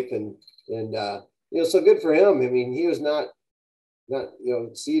 8th, and so good for him. I mean, he was not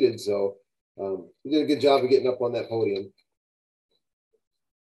seeded, so he did a good job of getting up on that podium.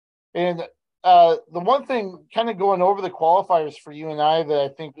 And the one thing, kind of going over the qualifiers for you and I, that I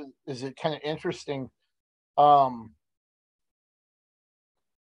think is kind of interesting.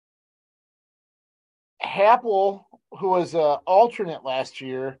 Happel who was an alternate last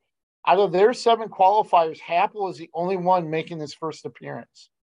year, out of their 7 qualifiers, Happel is the only one making his first appearance.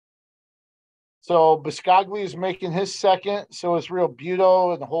 So Biscaglia is making his second. So is Real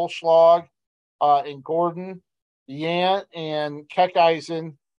Buto and Holschlag and Gordon. Yant and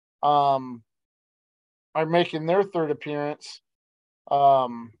Keckeisen are making their third appearance.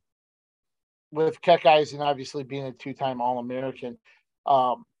 With Keckeisen obviously being a 2-time All-American.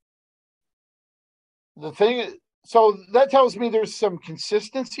 The thing, so that tells me there's some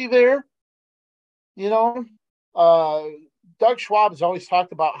consistency there. You know, Doug Schwab has always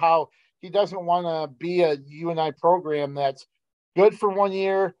talked about how he doesn't want to be a UNI program that's good for 1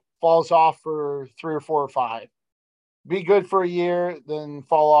 year, falls off for 3 or 4 or 5. Be good for a year, then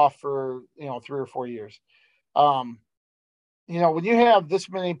fall off for 3 or 4 years. When you have this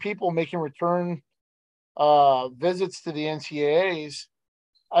many people making return visits to the NCAAs,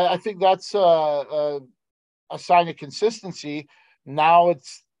 I think that's a sign of consistency. Now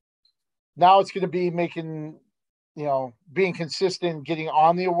it's going to be making, being consistent, getting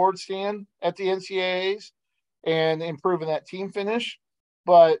on the award stand at the NCAAs and improving that team finish.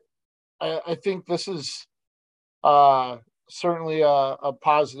 But I think this is certainly a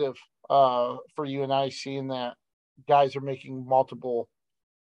positive for you and I, seeing that guys are making multiple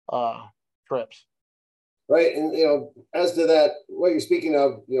trips. Right. And, as to that, what you're speaking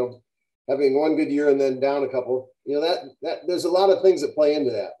of, having one good year and then down a couple, that there's a lot of things that play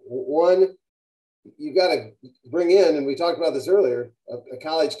into that. One, you got to bring in, and we talked about this earlier, a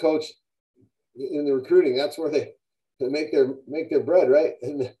college coach in the recruiting. That's where they make their bread, right?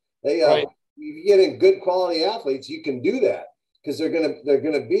 And they, right. You get in good quality athletes, you can do that because they're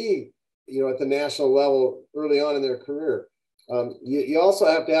gonna be, at the national level early on in their career. You also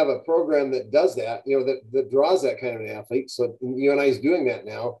have to have a program that does that, that draws that kind of an athlete. So UNI is doing that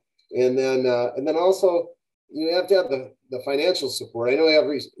now. And then also you have to have the financial support. I know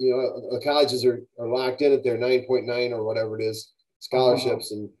the colleges are locked in at their 9.9 or whatever it is,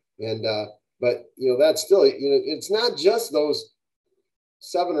 scholarships. But that's still, it's not just those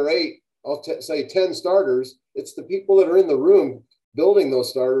 7 or 8, I'll say 10 starters. It's the people that are in the room building those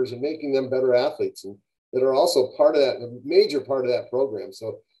starters and making them better athletes, and that are also part of that, a major part of that program.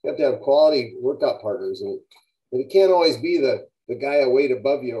 So you have to have quality workout partners, and it can't always be the guy a weight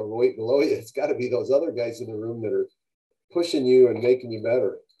above you or weight below you. It's got to be those other guys in the room that are pushing you and making you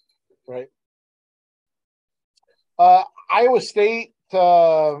better. Right. Iowa State,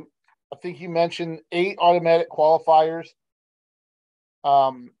 I think you mentioned 8 automatic qualifiers.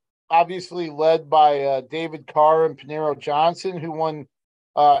 Obviously led by David Carr and Panero Johnson, who won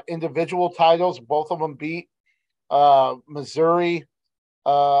individual titles. Both of them beat Missouri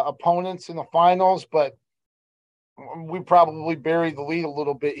opponents in the finals, but we probably buried the lead a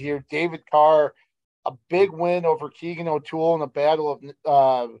little bit here. David Carr, a big win over Keegan O'Toole in a battle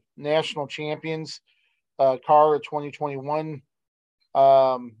of national champions. Carr, a 2021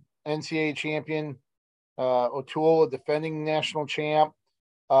 NCAA champion. O'Toole, a defending national champ.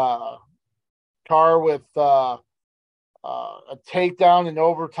 Carr with a takedown in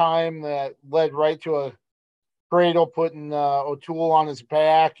overtime that led right to a cradle, putting O'Toole on his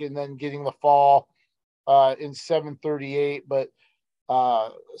back and then getting the fall in 7:38. But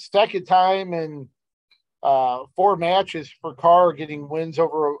second time in 4 matches for Carr, getting wins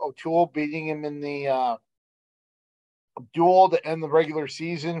over O'Toole, beating him in the duel to end the regular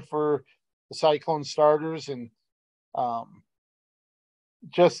season for the Cyclone starters. And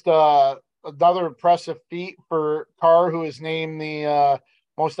just another impressive feat for Carr, who is named the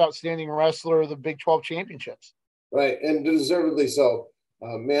most outstanding wrestler of the Big 12 championships. Right, and deservedly so.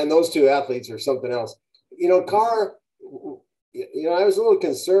 Man, those 2 athletes are something else. Carr, I was a little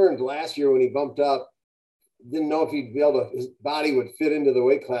concerned last year when he bumped up. Didn't know if he'd be able to, his body would fit into the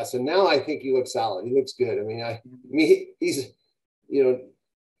weight class. And now I think he looks solid. He looks good. I mean, he's,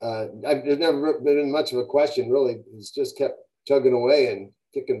 there's never been much of a question, really. He's just kept chugging away and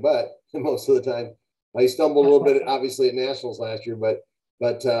kicking butt most of the time. He stumbled a little bit, obviously, at nationals last year, but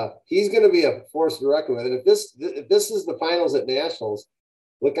he's going to be a force to reckon with. And if this is the finals at nationals,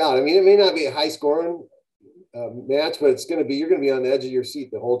 look out. I mean, it may not be a high scoring match, but you're going to be on the edge of your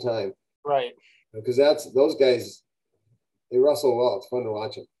seat the whole time. Right. Because those guys, they wrestle well. It's fun to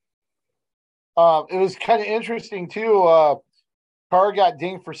watch them. It was kind of interesting too. Carr got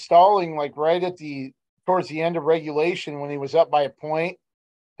dinged for stalling like right towards the end of regulation when he was up by a point.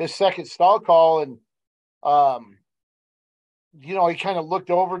 His second stall call, and he kind of looked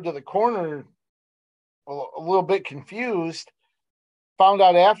over to the corner a little bit confused. Found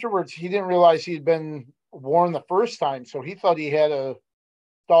out afterwards he didn't realize he'd been warned the first time, so he thought he had a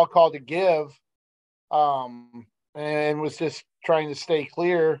stall call to give. and was just trying to stay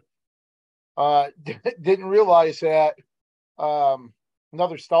clear. Didn't realize that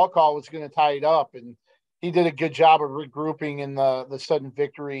another stall call was going to tie it up, and he did a good job of regrouping in the sudden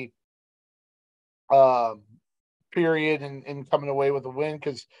victory period and coming away with a win.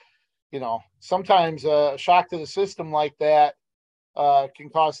 Because sometimes a shock to the system like that can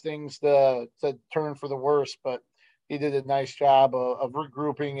cause things to turn for the worse. But he did a nice job of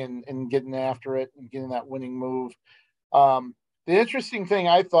regrouping and getting after it and getting that winning move. The interesting thing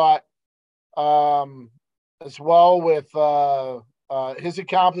I thought as well with his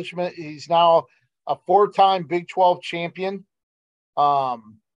accomplishment, he's now a 4-time Big 12 champion.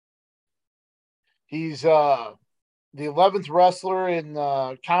 He's the 11th wrestler in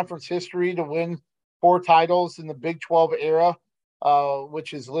conference history to win 4 titles in the Big 12 era,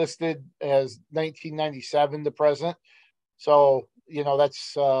 which is listed as 1997 to present. So,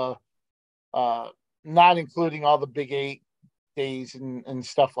 that's not including all the Big 8 days and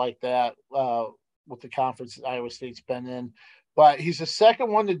stuff like that with the conference that Iowa State's been in. But he's the second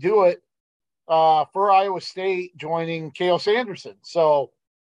one to do it for Iowa State, joining Cael Sanderson. So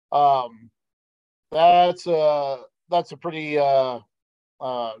that's a pretty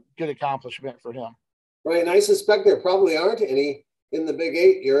good accomplishment for him. Right, and I suspect there probably aren't any in the Big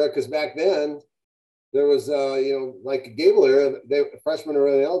 8 era, because back then there was, like Gable era, freshmen are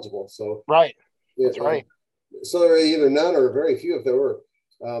really eligible. So right, that's right. So there are either none or very few if there were.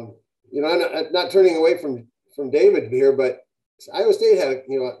 I'm not turning away from David here, but Iowa State had,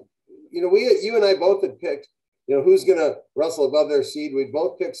 you and I both had picked, who's going to wrestle above their seed. We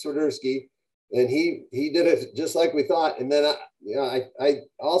both picked Swiderski, and he did it just like we thought. And then I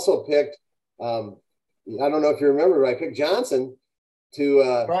also picked, I don't know if you remember, but I picked Johnson to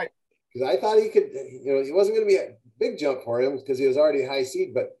right, because I thought he could. It wasn't going to be a big jump for him because he was already high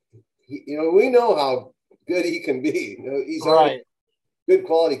seed, but we know how good he can be. He's already good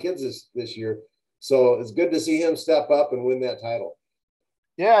quality kids this year. So it's good to see him step up and win that title.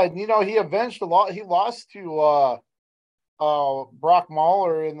 Yeah, and he avenged a lot. He lost to Brock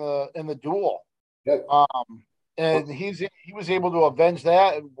Mahler in the duel. Yep. And he was able to avenge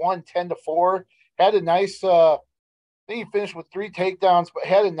that and won 10-4. Had a nice I think he finished with 3 takedowns, but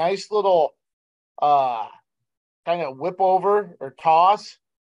had a nice little kind of whip over or toss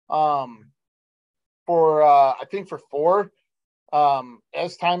for I think for 4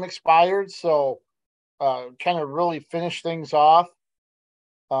 as time expired. So kind of really finished things off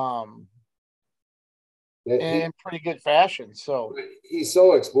in pretty good fashion. So he's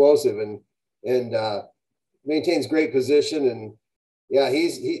so explosive and maintains great position, and I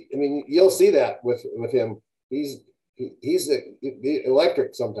mean, you'll see that with him. He's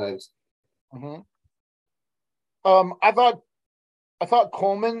electric sometimes. Mm-hmm. I thought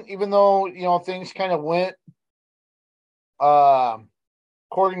Coleman, even though things kind of went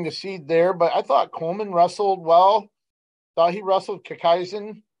according to seed there, but I thought Coleman wrestled well. Thought he wrestled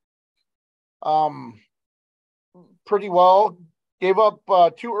Kakaisen pretty well. Gave up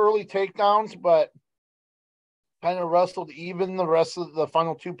 2 early takedowns, but kind of wrestled even the rest of the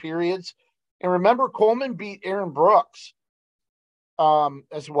final 2 periods. And remember, Coleman beat Aaron Brooks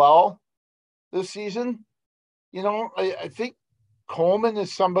as well this season. I think Coleman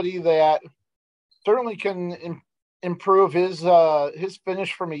is somebody that certainly can improve his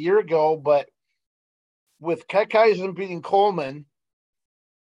finish from a year ago, but with Kekaisen beating Coleman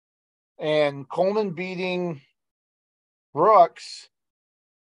and Coleman beating Brooks,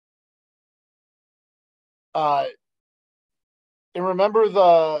 and remember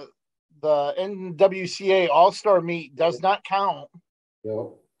the NWCA All-Star meet does not count.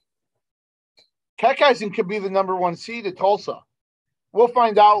 No. Kekaisen could be the number 1 seed at Tulsa. We'll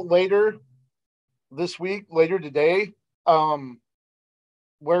find out later this week, later today,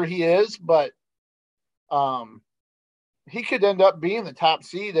 where he is, but he could end up being the top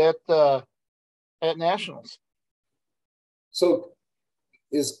seed at Nationals. So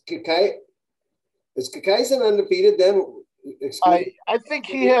is Kekaisen undefeated then? I think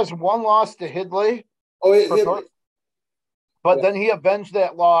he has 1 loss to Hidlay. Hidlay. But then he avenged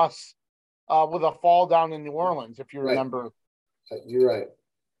that loss with a fall down in New Orleans, if you remember. You're right.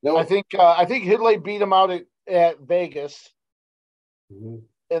 No, I think Hidlay beat him out at Vegas, and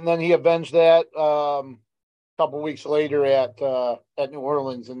then he avenged that a couple weeks later at New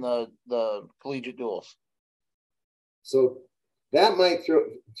Orleans in the collegiate duels. So that might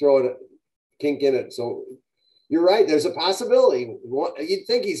throw a kink in it. So you're right. There's a possibility. You'd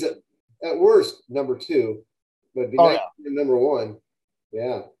think he's at worst number 2, but be nice to be number 1.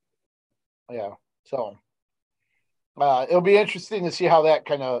 Yeah. Yeah. So it'll be interesting to see how that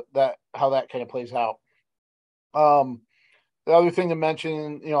kind of plays out. The other thing to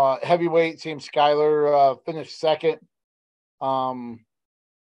mention, heavyweight, Sam Schuyler finished second.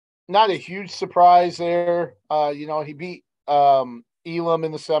 Not a huge surprise there. He beat Elam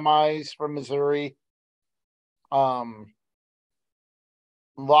in the semis from Missouri. Lost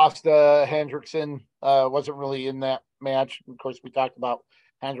Hendrickson. Wasn't really in that match. Of course, we talked about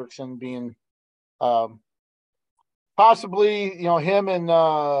Hendrickson being possibly, him and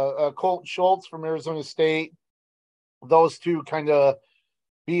Colt Schultz from Arizona State. Those two kind of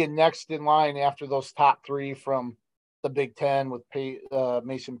being next in line after those top three from the Big Ten with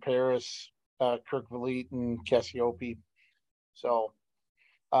Mason Paris, Kirk Vliet, and Cassiope. So,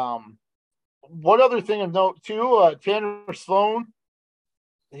 one other thing of note too, Tanner Sloan,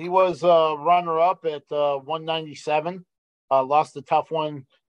 he was runner-up at 197. Lost a tough one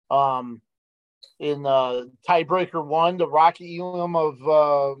in tiebreaker one to Rocky Elam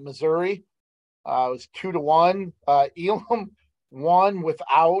of Missouri. It was 2-1. Elam won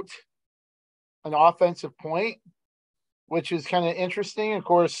without an offensive point, which is kind of interesting. Of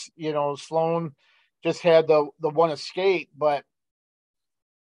course, Sloan just had the one escape, but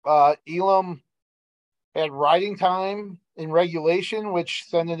Elam had riding time in regulation, which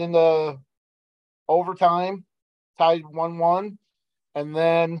sent it into overtime, tied 1-1. And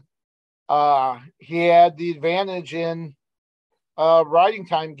then he had the advantage in riding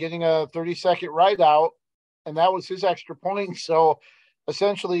time, getting a 30-second ride out, and that was his extra point. So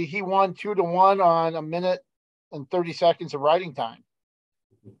essentially he won 2-1 on a minute and 30 seconds of riding time.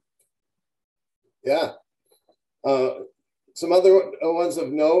 Yeah. Some other ones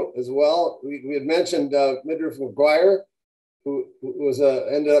of note as well. We had mentioned Midriff McGuire, who was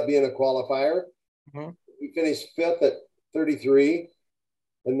ended up being a qualifier. Mm-hmm. He finished fifth at 33.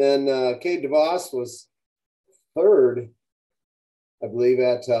 And then Cade DeVos was third, I believe,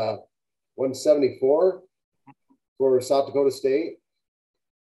 at 174 for South Dakota State.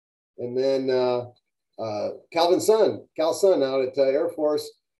 And then Cal Sun out at Air Force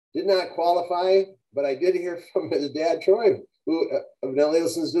did not qualify, but I did hear from his dad, Troy, who evidently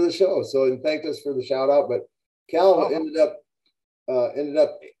listens to the show. So he thanked us for the shout out. But Cal ended up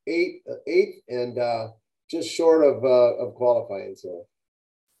eighth and just short of qualifying. So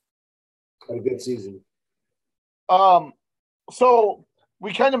had a good season. So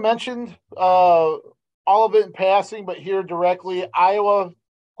we kind of mentioned all of it in passing, but here directly, Iowa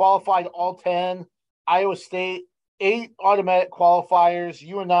qualified all 10. Iowa State, 8 automatic qualifiers.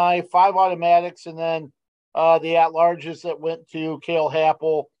 UNI, 5 automatics, and then the at-larges that went to Cale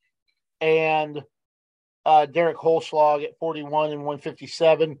Happel and Derek Holschlag at 41 and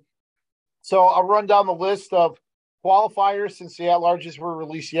 157. So I'll run down the list of qualifiers since the at-larges were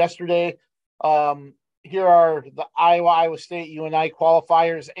released yesterday. Here are the Iowa State, UNI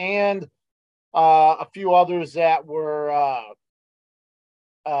qualifiers, and a few others that were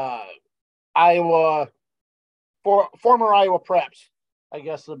former Iowa preps, I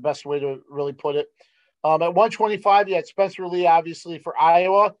guess the best way to really put it. At 125, you had Spencer Lee, obviously, for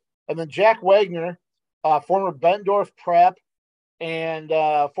Iowa, and then Jack Wagner, former Bettendorf prep and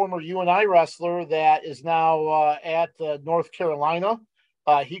former UNI wrestler that is now at North Carolina.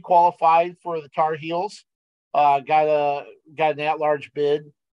 He qualified for the Tar Heels, got an at-large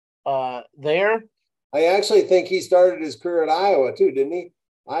bid there. I actually think he started his career at Iowa too, didn't he?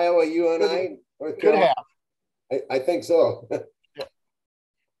 Iowa, UNI, North Carolina. Could have. I think so.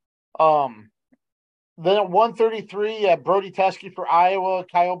 Then at 133, Brody Teske for Iowa,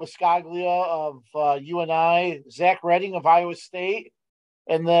 Kyle Biscaglia of UNI, Zach Redding of Iowa State,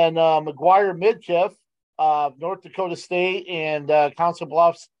 and then McGuire Midkiff of North Dakota State, and Council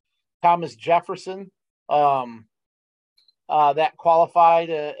Bluffs Thomas Jefferson that qualified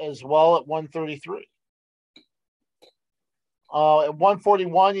as well at 133. At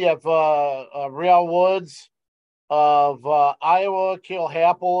 141, you have Real Woods of Iowa, Cale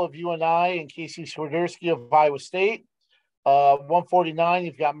Happel of UNI, and Casey Swiderski of Iowa State. 149,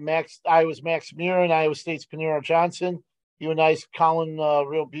 you've got Iowa's Max Muir and Iowa State's Panero Johnson, UNI's Colin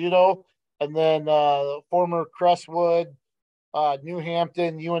Real Buto, and then former Crestwood, New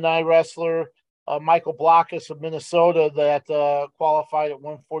Hampton, UNI wrestler, Michael Blockus of Minnesota that qualified at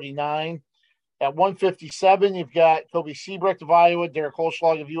 149. At 157, you've got Kobe Siebrecht of Iowa, Derek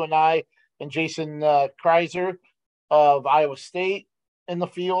Holschlag of UNI, and Jason Kreiser of Iowa State in the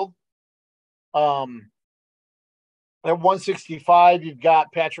field. At 165, you've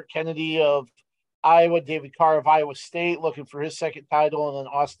got Patrick Kennedy of Iowa, David Carr of Iowa State looking for his second title, and then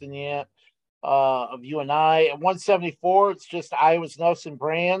Austin Yant of UNI. At 174, it's just Iowa's Nelson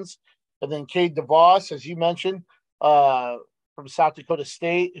Brands, and then Cade DeVos, as you mentioned, from South Dakota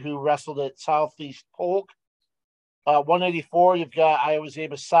State, who wrestled at Southeast Polk. 184, you've got Iowa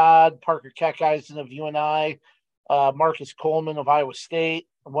Zabe Assad, Parker Keckeisen of UNI, Marcus Coleman of Iowa State.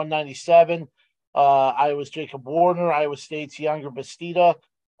 197, Iowa's Jacob Warner, Iowa State's Younger Bastida,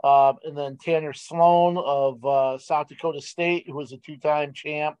 and then Tanner Sloan of South Dakota State, who was a two-time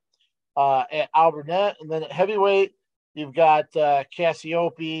champ at Alburnett. And then at heavyweight, you've got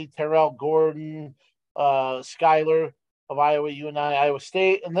Cassiope, Terrell Gordon, Schuyler of Iowa, UNI, Iowa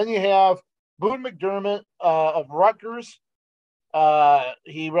State. And then you have Boone McDermott of Rutgers.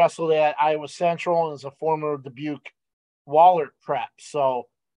 He wrestled at Iowa Central and is a former Dubuque Wahlert prep. So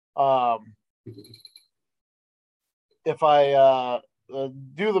if I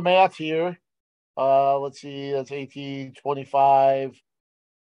do the math here, let's see, that's 18, 25,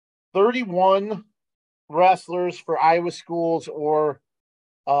 31 wrestlers for Iowa schools or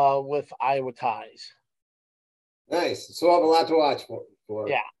with Iowa ties. Nice. So I have a lot to watch for.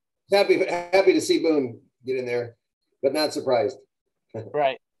 Yeah. Happy to see Boone get in there, but not surprised.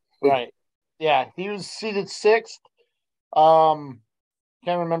 Right. Yeah, he was seated sixth. Can't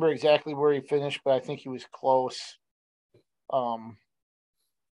remember exactly where he finished, but I think he was close to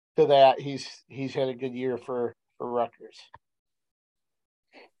that. He's had a good year for Rutgers.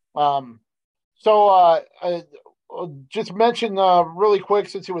 So I'll just mention really quick,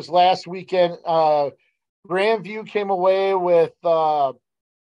 since it was last weekend, Grandview came away with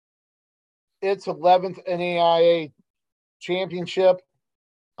its 11th NAIA championship.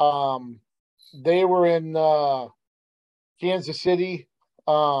 They were in Kansas City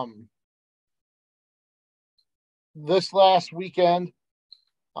this last weekend.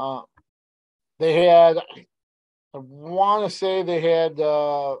 They had, I want to say they had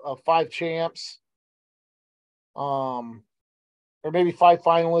 5 champs, or maybe 5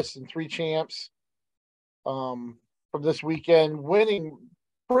 finalists and 3 champs from this weekend, winning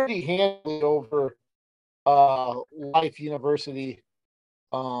pretty handily over Life University.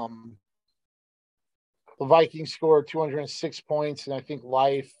 The Vikings scored 206 points, and I think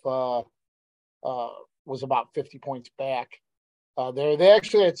Life was about 50 points back. They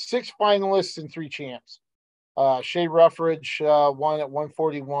actually had 6 finalists and 3 champs. Shea Ruffridge won at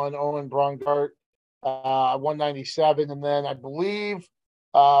 141, Owen Brongart 197, and then I believe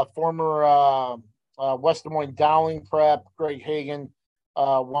former West Des Moines Dowling prep Greg Hagan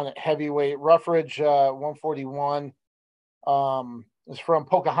won at heavyweight. Ruffridge 141 is from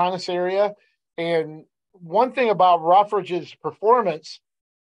Pocahontas area, and one thing about Ruffridge's performance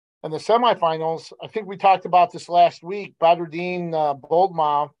in the semifinals, I think we talked about this last week. Badruddin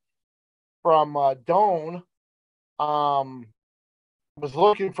Boldma from Doane was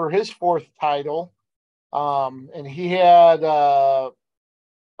looking for his 4th title, and he had a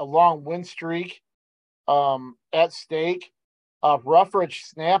long win streak at stake. Ruffridge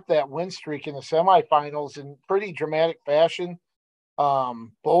snapped that win streak in the semifinals in pretty dramatic fashion.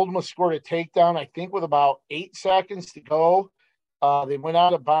 Boldma scored a takedown, I think, with about 8 seconds to go. They went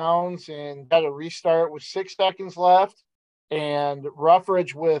out of bounds and got a restart with 6 seconds left. And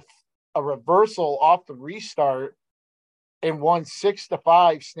Ruffridge, with a reversal off the restart, and won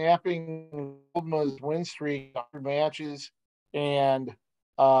 6-5, snapping Boldma's win streak 100 matches and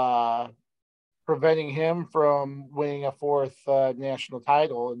preventing him from winning a 4th national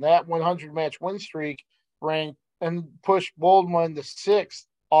title. And that 100 match win streak ranked and pushed Boldma into 6th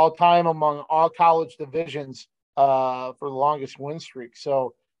all time among all college divisions for the longest win streak.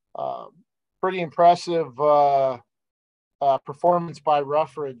 So pretty impressive performance by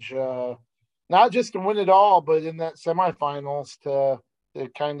Ruffridge, not just to win it all, but in that semifinals to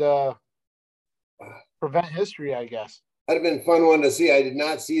kind of prevent history, I guess. That'd have been a fun one to see. I did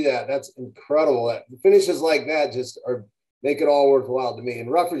not see that. That's incredible. That finishes like that just are make it all worthwhile to me. And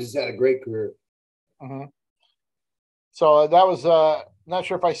Ruffridge has had a great career. Mm-hmm. So that was not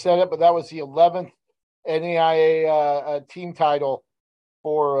sure if I said it, but that was the 11th NAIA team title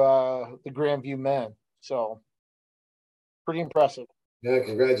for the Grandview men. So pretty impressive. Yeah,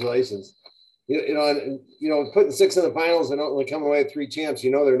 congratulations. Putting 6 in the finals and only coming away with 3 champs,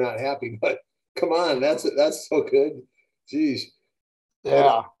 they're not happy. But come on, that's so good. Jeez.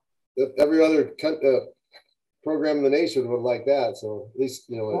 Yeah. Every other program in the nation would like that. So at least,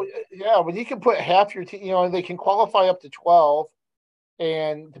 Yeah, when you can put half your team, they can qualify up to 12,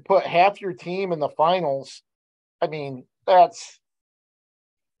 and to put half your team in the finals, I mean, that's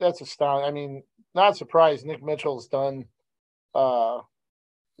astounding. I mean, not surprised. Nick Mitchell's done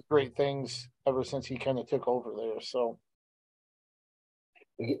great things ever since he kind of took over there. So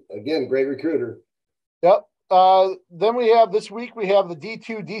again, great recruiter. Yep. Then we have this week, we have the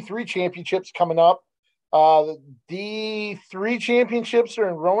D2, D3 championships coming up. The D3 championships are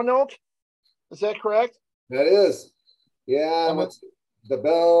in Roanoke. Is that correct? That is. Yeah. I'm What's the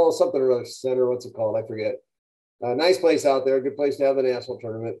Bell something or other center? What's it called? I forget. Nice place out there. Good place to have the national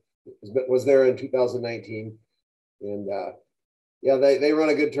tournament. Was there in 2019. And yeah, they run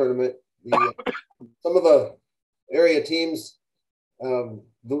a good tournament. Some of the area teams their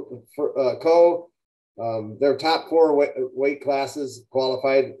top four weight classes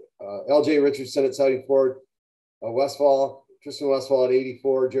qualified. LJ Richardson at 74, Tristan Westfall at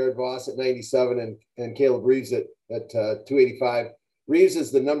 84, Jared Voss at 97, and Caleb Reeves at 285. Reeves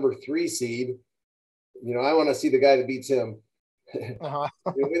is the number 3 seed. I want to see the guy that beats him. uh-huh.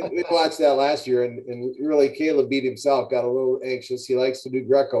 we watched that last year, and really Caleb beat himself, got a little anxious. He likes to do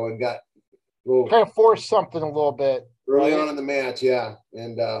Greco and got a little kind of forced something a little bit early on in the match, yeah.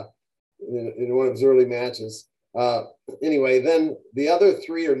 And in one of his early matches. Anyway, then the other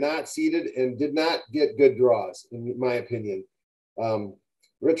 3 are not seeded and did not get good draws, in my opinion.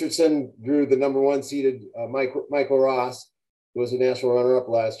 Richardson drew the number 1 seeded Michael Ross, who was a national runner-up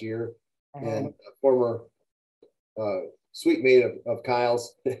last year, and a former sweet mate of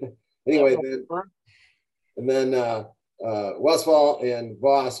Kyle's. Anyway, then Westfall and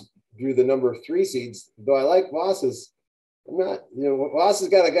Voss drew the number 3 seeds, though I like Voss's. Voss has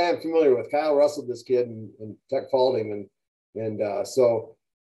got a guy I'm familiar with. Kyle wrestled this kid and Tech faulted him, and so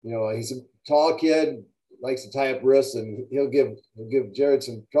he's a tall kid, likes to tie up wrists, and he'll give Jared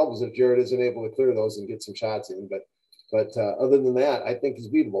some troubles if Jared isn't able to clear those and get some shots in. But other than that, I think he's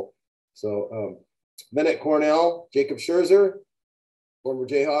beatable. So then at Cornell, Jacob Scherzer, former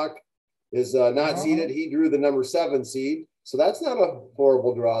Jayhawk, is not seeded. He drew the number 7 seed, so that's not a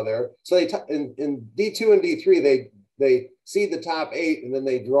horrible draw there. So they in D2 and D3 they seed the top 8 and then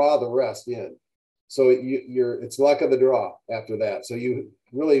they draw the rest in. So it's luck of the draw after that. So you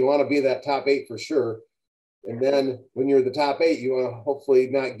really want to be that top 8 for sure. And then when you're the top 8, you want to hopefully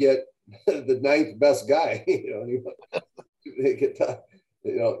not get the 9th best guy. They get tough,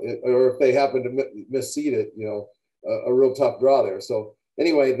 or if they happen to misseed it, a real tough draw there. So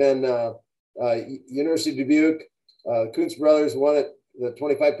anyway, then University of Dubuque, Kuntz brothers won it. The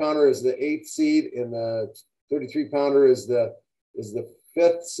 25-pounder is the 8th seed, and the 33-pounder is the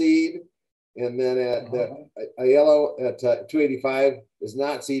 5th seed. And then at Aiello at 285 is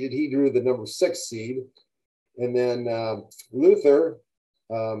not seeded. He drew the number 6 seed. And then Luther,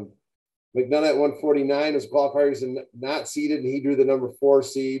 McDonough at 149 was qualifier. He's not seeded, and he drew the number 4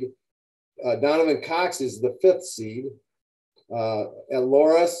 seed. Donovan Cox is the 5th seed. At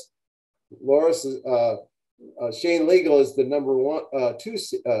Loris is Shane Legal is the number 2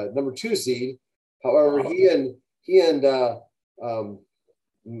 seed. However, he and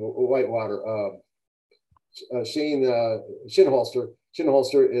Whitewater, Shane Shinholster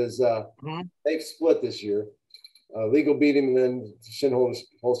is they've split this year. Legal beat him, and then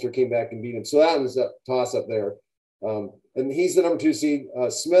Shinholster came back and beat him. So that was a toss up there. And he's the number 2 seed.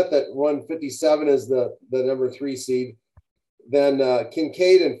 Smith at 157 is the number 3 seed. Then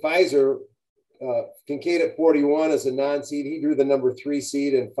Kincaid and Pfizer. Kincaid at 41 is a non-seed. He drew the number 3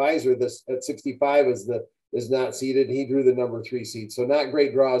 seed, and Pfizer at 65 is not seeded. He drew the number 3 seed. So not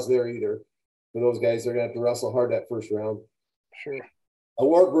great draws there either for those guys. They're gonna have to wrestle hard that first round. Sure.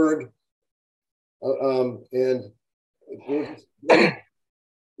 Wartburg, and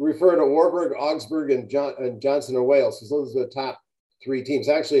refer to Wartburg, Augsburg, and Johnson and Wales, because those are the top 3 teams.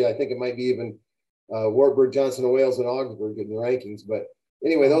 Actually, I think it might be even Wartburg, Johnson and Wales, and Augsburg in the rankings. But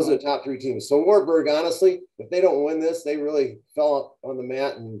anyway, those are the top 3 teams. So Wartburg, honestly, if they don't win this, they really fell on the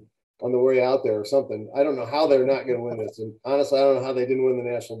mat and on the way out there or something. I don't know how they're not going to win this. And honestly, I don't know how they didn't win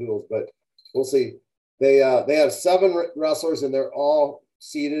the national duels, but we'll see. They have 7 wrestlers, and they're all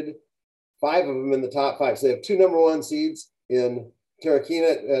seeded, 5 of them in the top 5. So they have 2 number 1 seeds in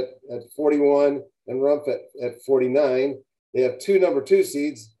Tarakina at 41 and Rumpf at 49. They have 2 number 2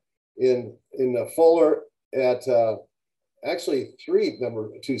 seeds in Fuller at actually 3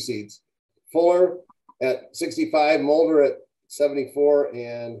 number 2 seeds. Fuller at 65, Mulder at 74,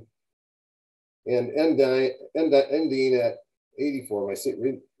 and Endine at 84. Am I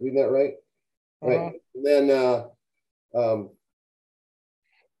reading that right? Right. And then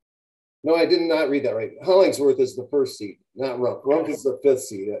no, I did not read that right. Hollingsworth is the 1st seed, not Rumpf. Rumpf is the 5th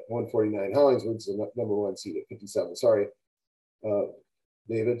seed at 149. Hollingsworth is the number 1 seed at 57. Sorry,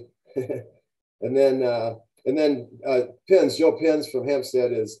 David. and then Pins, Joe Pins from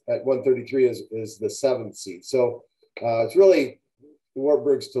Hempstead is at 133 is the 7th seed. So it's really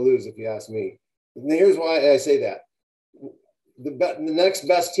Wartburg's to lose, if you ask me. And here's why I say that. The next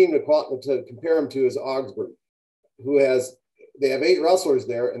best team to compare them to is Augsburg, they have 8 wrestlers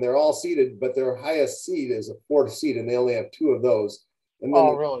there, and they're all seeded, but their highest seed is a 4th seed, and they only have 2 of those. And then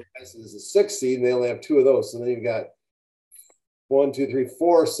Oh, the really? West is the 6th seed, and they only have 2 of those. So then you've got 1, 2, 3,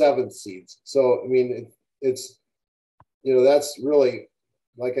 4 7th seeds. So I mean, it's that's really,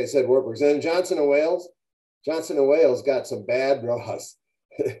 like I said, Wartburg's. And Johnson and Wales. Johnson and Wales got some bad draws.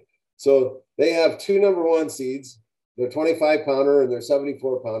 So they have 2 number 1 seeds. They're 25-pounder and they're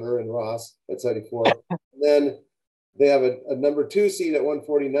 74-pounder, and Ross at 74. And then they have a number 2 seed at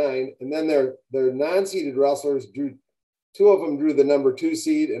 149, and then their non-seeded wrestlers drew 2 of them drew the number 2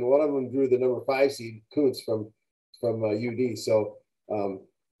 seed, and 1 of them drew the number 5 seed, Kuntz from UD. So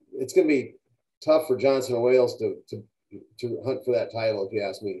it's going to be tough for Johnson and Wales to hunt for that title, if you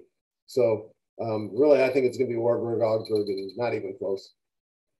ask me. So really, I think it's going to be Wartburg, Augsburg, and not even close.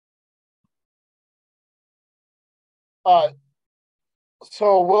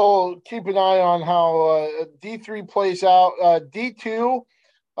 So we'll keep an eye on how D3 plays out. D2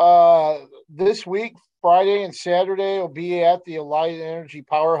 this week, Friday and Saturday, will be at the Allied Energy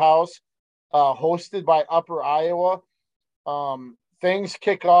Powerhouse, hosted by Upper Iowa. Things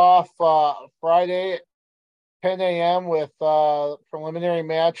kick off Friday at 10 a.m. with preliminary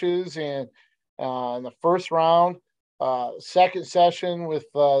matches and in the first round. Second session with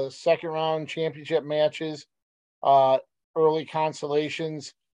second round championship matches. Early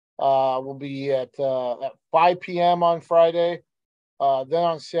consolations will be at 5 p.m. on Friday. Then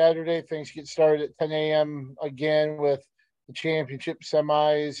on Saturday, things get started at 10 a.m. again with the championship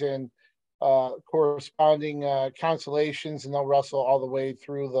semis and corresponding consolations, and they'll wrestle all the way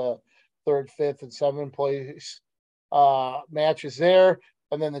through the 3rd, 5th, and 7th place matches there.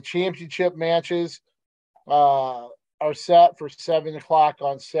 And then the championship matches are set for 7 o'clock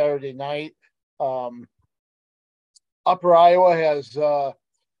on Saturday night. Upper Iowa has 4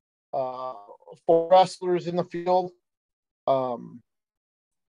 wrestlers in the field.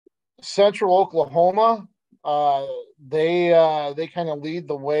 Central Oklahoma, they kind of lead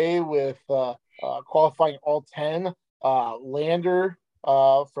the way with qualifying all 10. Lander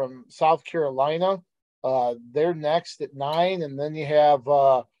from South Carolina, they're next at 9, and then you have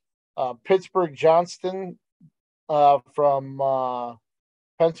Pittsburgh Johnston from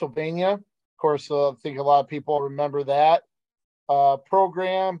Pennsylvania. Of course, I think a lot of people remember that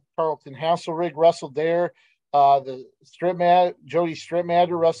program. Carlton Hasselrig wrestled there. Jody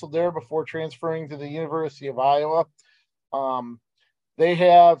Strittmatter wrestled there before transferring to the University of Iowa. They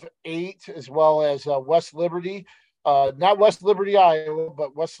have 8, as well as West Liberty. Not West Liberty, Iowa,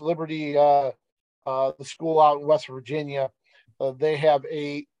 but West Liberty, the school out in West Virginia. They have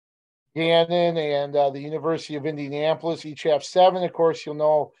 8. Gannon and the University of Indianapolis each have 7. Of course,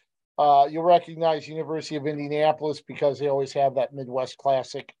 you'll recognize University of Indianapolis because they always have that Midwest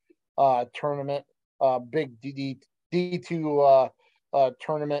Classic tournament, big D2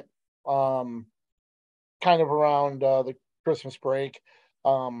 tournament, kind of around the Christmas break.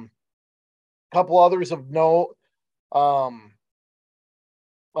 Couple others of note: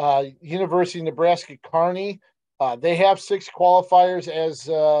 University of Nebraska Kearney. They have 6 qualifiers,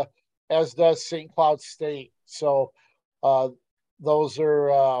 as does St. Cloud State. So those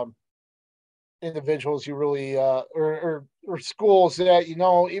are individuals you really or schools that,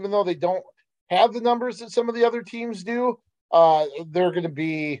 even though they don't have the numbers that some of the other teams do, they're going to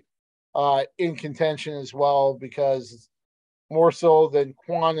be in contention as well, because more so than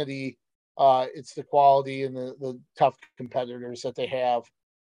quantity, it's the quality and the tough competitors that they have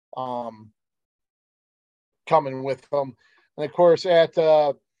coming with them. And of course, at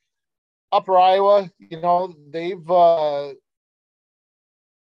Upper Iowa, they've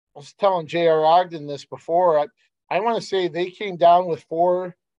I was telling J.R. Ogden this before. I want to say they came down with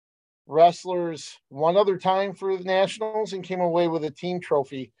 4 wrestlers one other time for the Nationals and came away with a team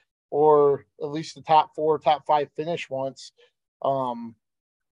trophy, or at least the top 4, top 5 finish once,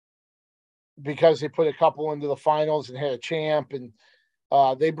 because they put a couple into the finals and had a champ. And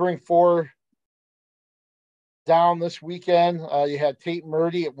they bring 4 down this weekend. You had Tate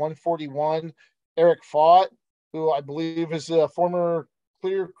Murdy at 141, Eric Faught, who I believe is a former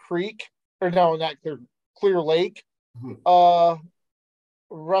Clear Creek, or no, not Clear Lake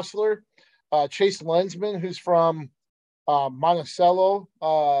wrestler. Chase Lensman, who's from Monticello,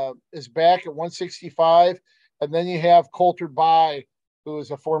 is back at 165. And then you have Coulter By, who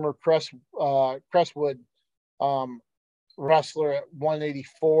is a former Crestwood wrestler at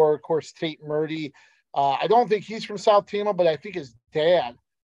 184. Of course, Tate Murdy. I don't think he's from South Tama, but I think his dad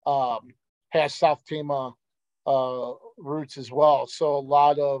has South Tama roots as well. So a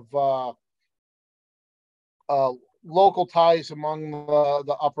lot of local ties among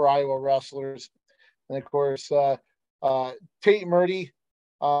the Upper Iowa wrestlers. And of course, Tate Murdy,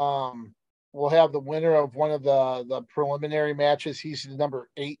 we'll have the winner of one of the preliminary matches. He's the number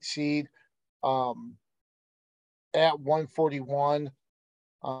 8 seed at 141.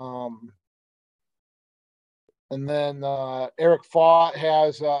 And then Eric Fought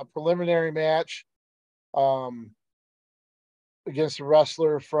has a preliminary match against a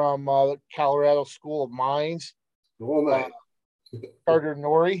wrestler from the Colorado School of Mines. Oh my. Carter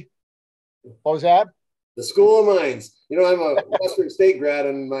Norrie. What was that? The School of Mines. You know, I'm a Western State grad,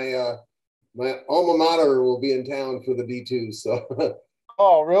 and my my alma mater will be in town for the D2. So,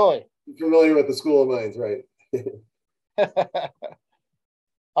 oh, really? I'm familiar with the School of Mines, right?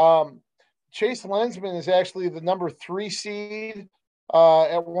 Chase Lensman is actually the number 3 seed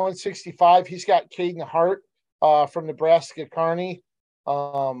at 165. He's got Caden Hart from Nebraska Kearney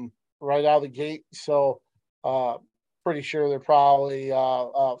right out of the gate. So, pretty sure they're probably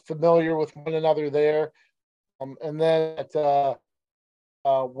familiar with one another there. And then at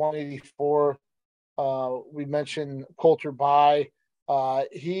 184, we mentioned Coulter By.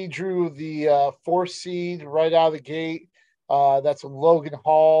 He drew the 4th seed right out of the gate. That's Logan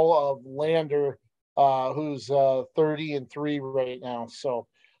Hall of Lander, who's 30-3 right now. So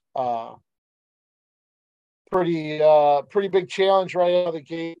pretty big challenge right out of the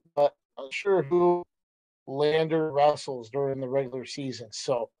gate, but I'm not sure who Lander wrestles during the regular season.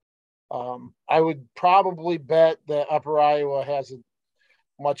 So I would probably bet that Upper Iowa has a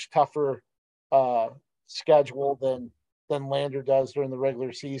much tougher schedule than Lander does during the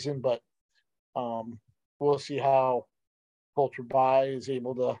regular season, but we'll see how Coulter By is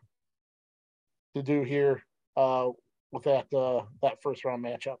able to do here with that first round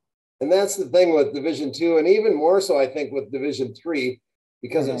matchup. And that's the thing with Division II, and even more so, I think, with Division III,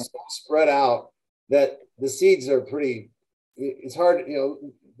 because it's so spread out that the seeds are pretty. It's hard, you know.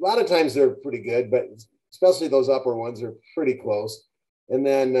 A lot of times they're pretty good, but especially those upper ones are pretty close. And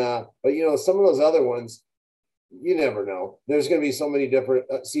then, but you know, some of those other ones, you never know. There's going to be so many different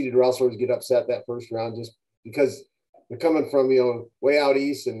seeded wrestlers get upset that first round just because they're coming from, you know, way out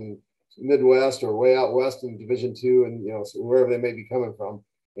east and Midwest or way out west in Division II, and you know, so wherever they may be coming from.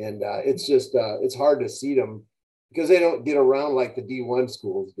 And it's just it's hard to seed them because they don't get around like the D1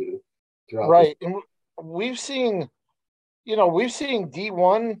 schools do. Right, and we've seen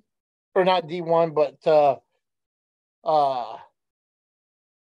D1 or not D1, but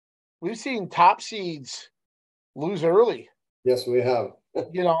we've seen top seeds lose early. Yes, we have.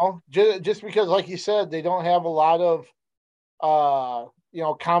 You know, just because, like you said, they don't have a lot of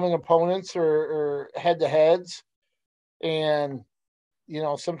common opponents or head to heads, and you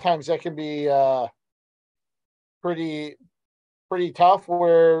know, sometimes that can be pretty tough.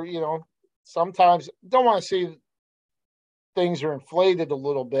 Where you know, sometimes don't want to say things are inflated a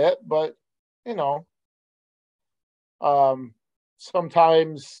little bit, but you know,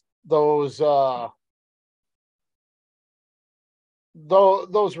 sometimes those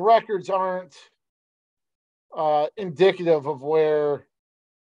records aren't indicative of where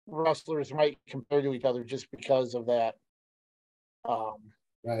wrestlers might compare to each other just because of that.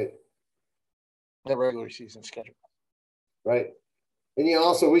 Right. The regular season schedule. Right. And you know,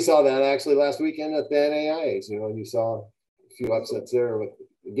 also we saw that actually last weekend at the NAIAs. You know, you saw a few upsets there. With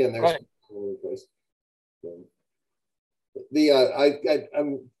again, there's right. all over the place.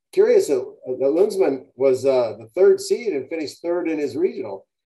 I'm curious. The Lensman was the 3rd seed and finished 3rd in his regional.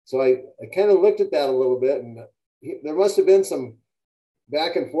 So I kind of looked at that a little bit, and there must have been some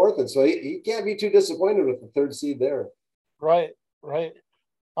back and forth, and so he can't be too disappointed with the 3rd seed there. Right.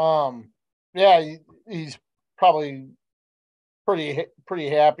 Yeah, he's probably pretty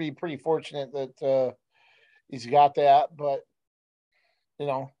happy, pretty fortunate that he's got that. But you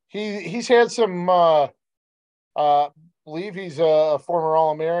know, he's had some. Believe he's a former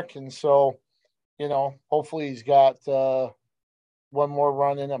All-American, so you know, hopefully he's got one more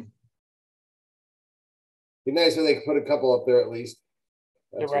run in him. Be nice if they could put a couple up there at least.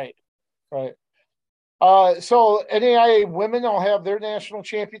 Right. So NAIA women will have their national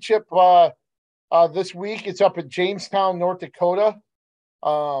championship this week. It's up at Jamestown, North Dakota.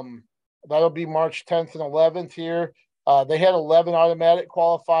 That'll be March 10th and 11th here. They had 11 automatic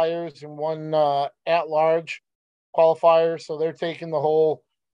qualifiers and 1 at-large qualifier, so they're taking the whole,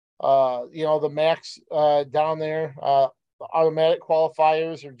 the max down there. The automatic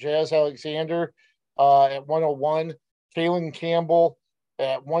qualifiers are Jazz Alexander at 101, Kaylin Campbell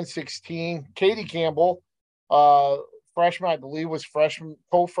at 116, Katie Campbell, freshman, I believe, was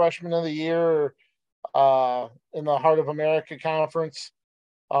co-freshman of the year in the Heart of America Conference.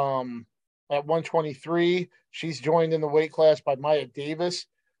 At 123, she's joined in the weight class by Maya Davis.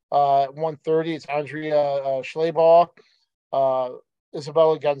 At 130, it's Andrea Schlebaugh.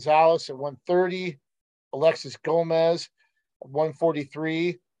 Isabella Gonzalez at 130, Alexis Gomez at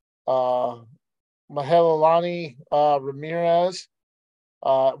 143, Mahelani Ramirez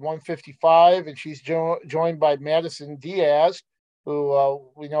 155, and she's joined by Madison Diaz,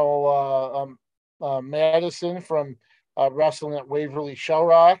 who we know Madison from wrestling at Waverly Shell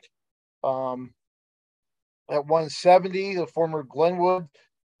Rock. At 170, the former Glenwood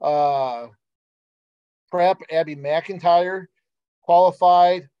prep Abby McIntyre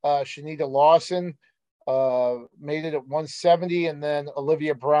qualified. Shanita Lawson made it at 170, and then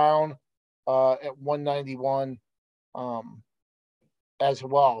Olivia Brown at 191 as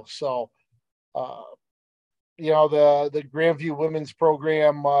well. So, the Grandview women's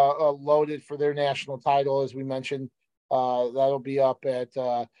program loaded for their national title, as we mentioned. That'll be up at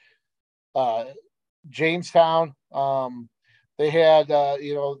Jamestown. They had,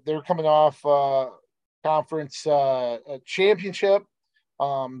 they're coming off conference championship.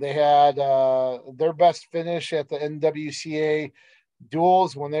 They had their best finish at the NWCA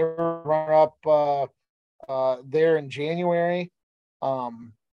duels when they were runner up there in January.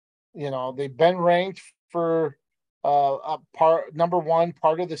 They've been ranked for number one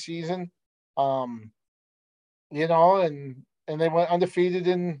part of the season. And they went undefeated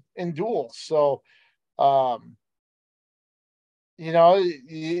in duels. So, you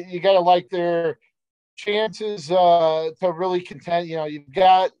got to like their chances to really contend. You've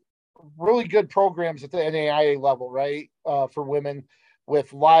got really good programs at the NAIA level, right? For women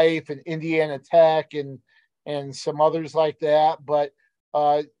with Life and Indiana Tech and some others like that. But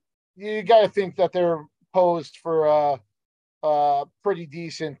you got to think that they're posed for a pretty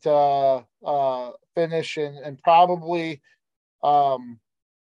decent finish and probably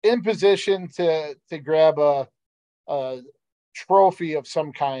in position to grab a trophy of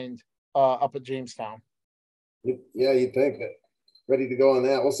some kind up at Jamestown. Yeah, you'd think that. Ready to go on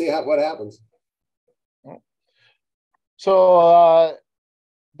that. We'll see what happens. So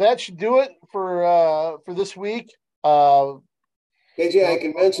that should do it for this week. KJ, I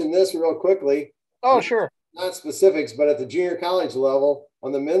can mention this real quickly. Oh, sure. Not specifics, but at the junior college level,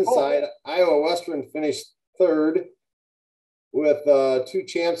 on the men's side, Iowa Western finished third with 2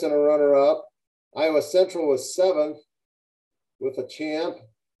 champs and a runner-up. Iowa Central was 7th with a champ.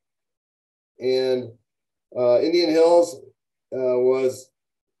 And Indian Hills was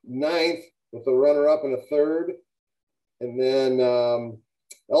 9th with a runner-up and a third. And then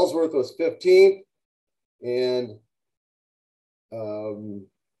Ellsworth was 15th. And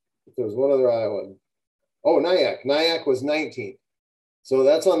there was one other Iowa. Oh, Nyack. Nyack was 19th. So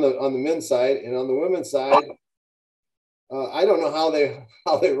that's on the men's side. And on the women's side, I don't know how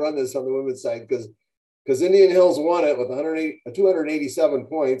they run this on the women's side because Indian Hills won it with 287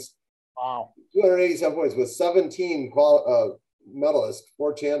 points. Wow. 287 points with 17 medalists,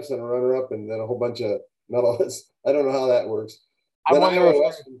 4 champs and a runner-up, and then a whole bunch of medalists. I don't know how that works. Then Iowa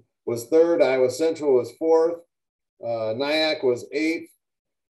Western was 3rd. Iowa Central was 4th. Nyack was 8th.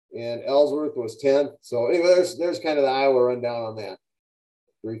 And Ellsworth was 10th. So anyway, there's kind of the Iowa rundown on that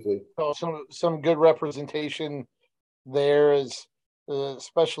briefly. So some good representation there, is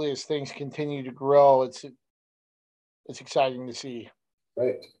especially as things continue to grow. It's exciting to see.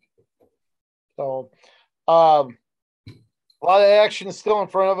 Right. So a lot of action still in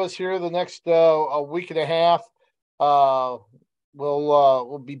front of us here the next a week and a half.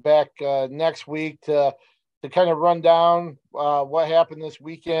 We'll be back next week to kind of run down what happened this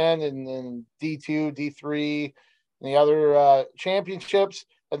weekend and D2, D3, and the other championships,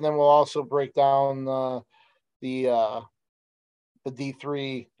 and then we'll also break down the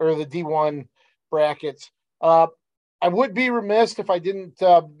D3 or the D1 brackets. I would be remiss if I didn't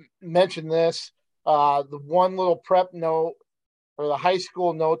mention this. The one little prep note or the high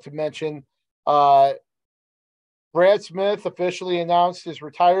school note to mention, Brad Smith officially announced his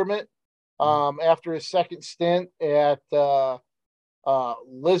retirement after his second stint at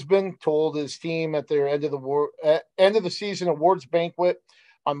Lisbon. Told his team at their end of the season awards banquet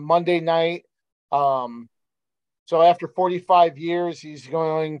on Monday night. So after 45 years, he's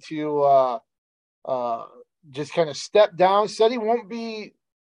going to just kind of step down. Said he won't be.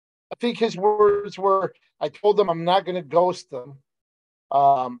 I think his words were, "I told them I'm not going to ghost them.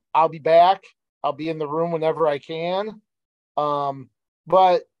 I'll be back. I'll be in the room whenever I can."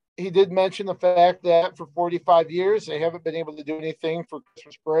 But he did mention the fact that for 45 years, they haven't been able to do anything for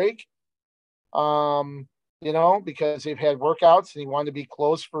Christmas break, because they've had workouts and he wanted to be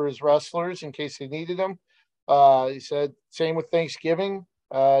close for his wrestlers in case they needed him. He said same with Thanksgiving.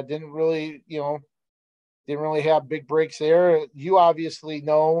 Didn't really have big breaks there. You obviously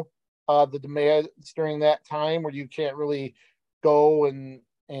know the demands during that time where you can't really go and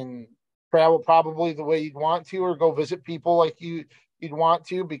travel probably the way you'd want to, or go visit people like you'd want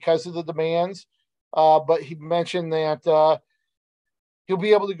to because of the demands. But he mentioned that he'll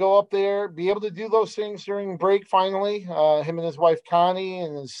be able to go up there, be able to do those things during break finally. Him and his wife Connie,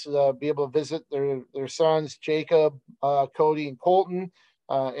 and be able to visit their sons Jacob, Cody, and Colton,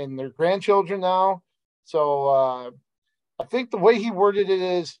 and their grandchildren now. So I think the way he worded it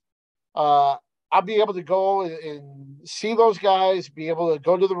is, I'll be able to go and see those guys, be able to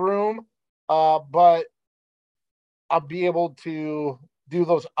go to the room, but I'll be able to do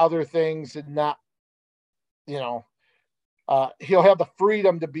those other things and not, he'll have the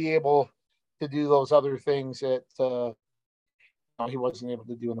freedom to be able to do those other things that he wasn't able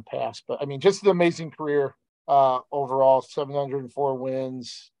to do in the past. But I mean, just an amazing career overall. 704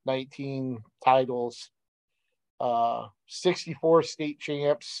 wins, 19 titles, 64 state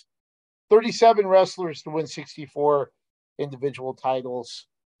champs, 37 wrestlers to win 64 individual titles,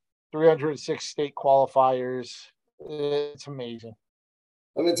 306 state qualifiers. It's amazing.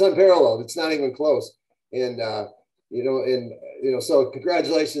 I mean, it's unparalleled. It's not even close. And so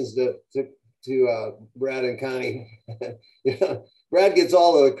congratulations to Brad and Connie. Brad gets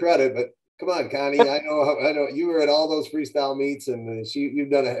all the credit, but come on, Connie. I know you were at all those freestyle meets, and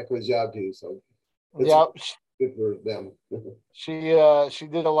you've done a heck of a job too. So yeah, good for them. She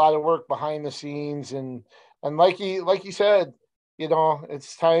did a lot of work behind the scenes, and like you said,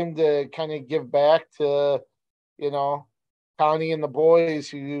 it's time to kind of give back to Connie and the boys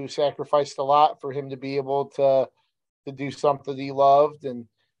who sacrificed a lot for him to be able to do something he loved. And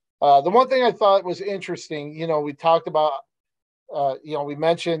the one thing I thought was interesting, we talked about, we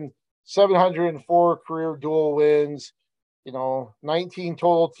mentioned 704 career dual wins, 19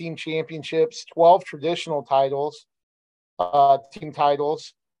 total team championships, 12 traditional titles, team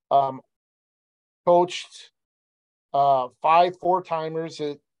titles, coached 5 4-timers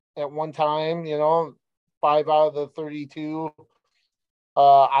at one time, 5 out of the 32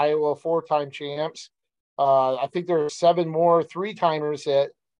 Iowa 4-time champs. I think there are 7 more 3-timers that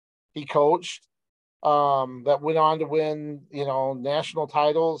he coached that went on to win, national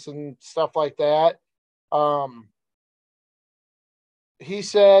titles and stuff like that. He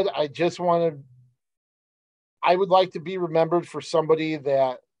said, I would like to be remembered for somebody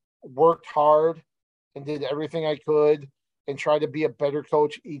that worked hard and did everything I could and tried to be a better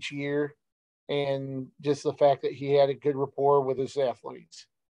coach each year. And just the fact that he had a good rapport with his athletes.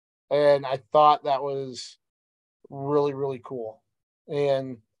 And I thought that was really, really cool.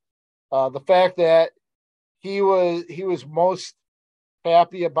 And the fact that he was most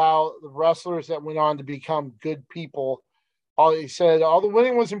happy about the wrestlers that went on to become good people. He said all the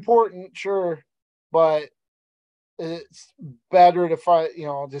winning was important, sure, but it's better to fight,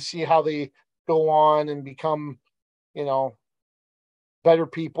 to see how they go on and become, better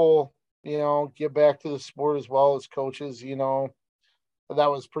people, give back to the sport as well as coaches, that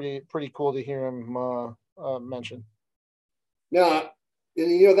was pretty cool to hear him mention. Yeah,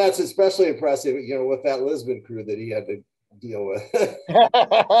 and that's especially impressive, with that Lisbon crew that he had to deal with.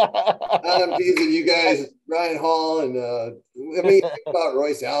 I'm teasing you guys, Ryan Hall, and think about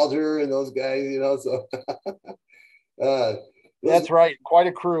Royce Alger and those guys, so that's right. Quite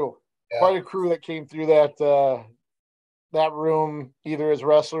a crew. Yeah. Quite a crew that came through that room, either as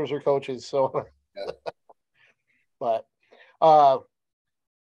wrestlers or coaches. So, yeah. But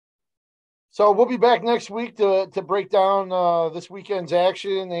so we'll be back next week to break down this weekend's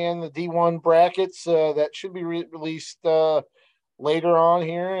action and the D1 brackets that should be released later on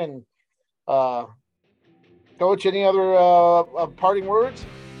here. And Coach, any other parting words?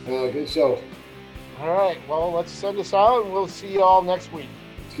 Good show. All right. Well, let's send us out, and we'll see you all next week.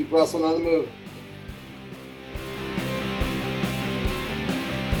 Let's keep wrestling on the move.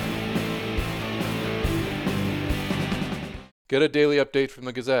 Get a daily update from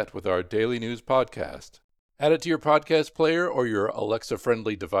the Gazette with our daily news podcast. Add it to your podcast player or your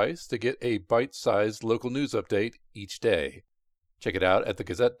Alexa-friendly device to get a bite-sized local news update each day. Check it out at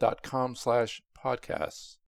thegazette.com/podcasts.